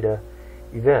no data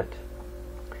event.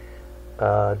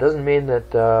 Doesn't mean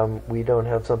that we don't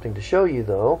have something to show you,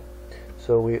 though.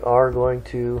 So we are going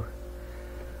to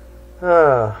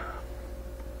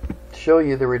show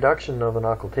you the reduction of an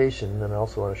occultation, and I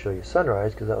also want to show you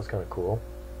sunrise because that was kind of cool.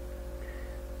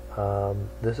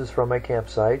 This is from my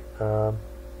campsite,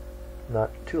 not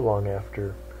too long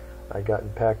after I'd gotten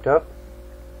packed up.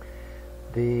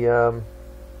 So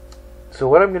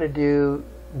what I'm going to do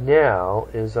now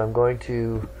is I'm going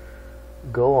to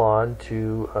go on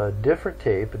to a different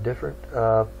tape,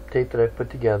 tape that I've put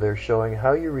together showing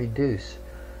how you reduce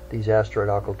these asteroid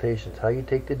occultations, how you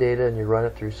take the data and you run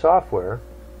it through software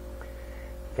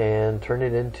and turn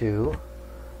it into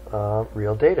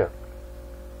real data.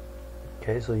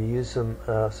 Okay, so you use some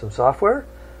software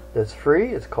that's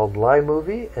free. It's called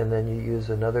LiMovie, and then you use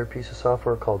another piece of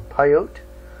software called Pyote,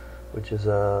 which is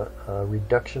a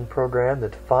reduction program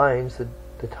that finds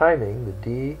the timing, the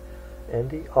D and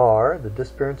the R, the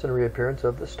disappearance and reappearance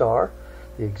of the star,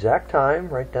 the exact time,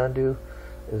 right down to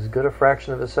as good a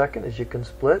fraction of a second as you can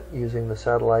split using the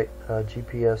satellite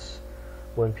GPS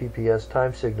 1 PPS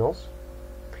time signals.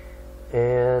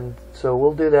 And so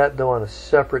we'll do that, though, on a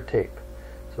separate tape.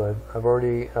 So I've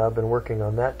already been working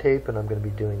on that tape, and I'm going to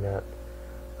be doing that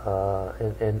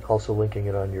and also linking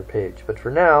it on your page. But for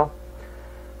now,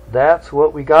 that's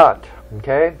what we got.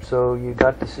 Okay, so you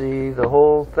got to see the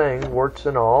whole thing, warts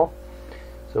and all.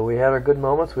 So we had our good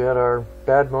moments, we had our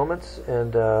bad moments,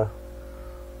 and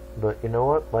but you know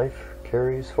what? Life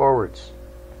carries forwards.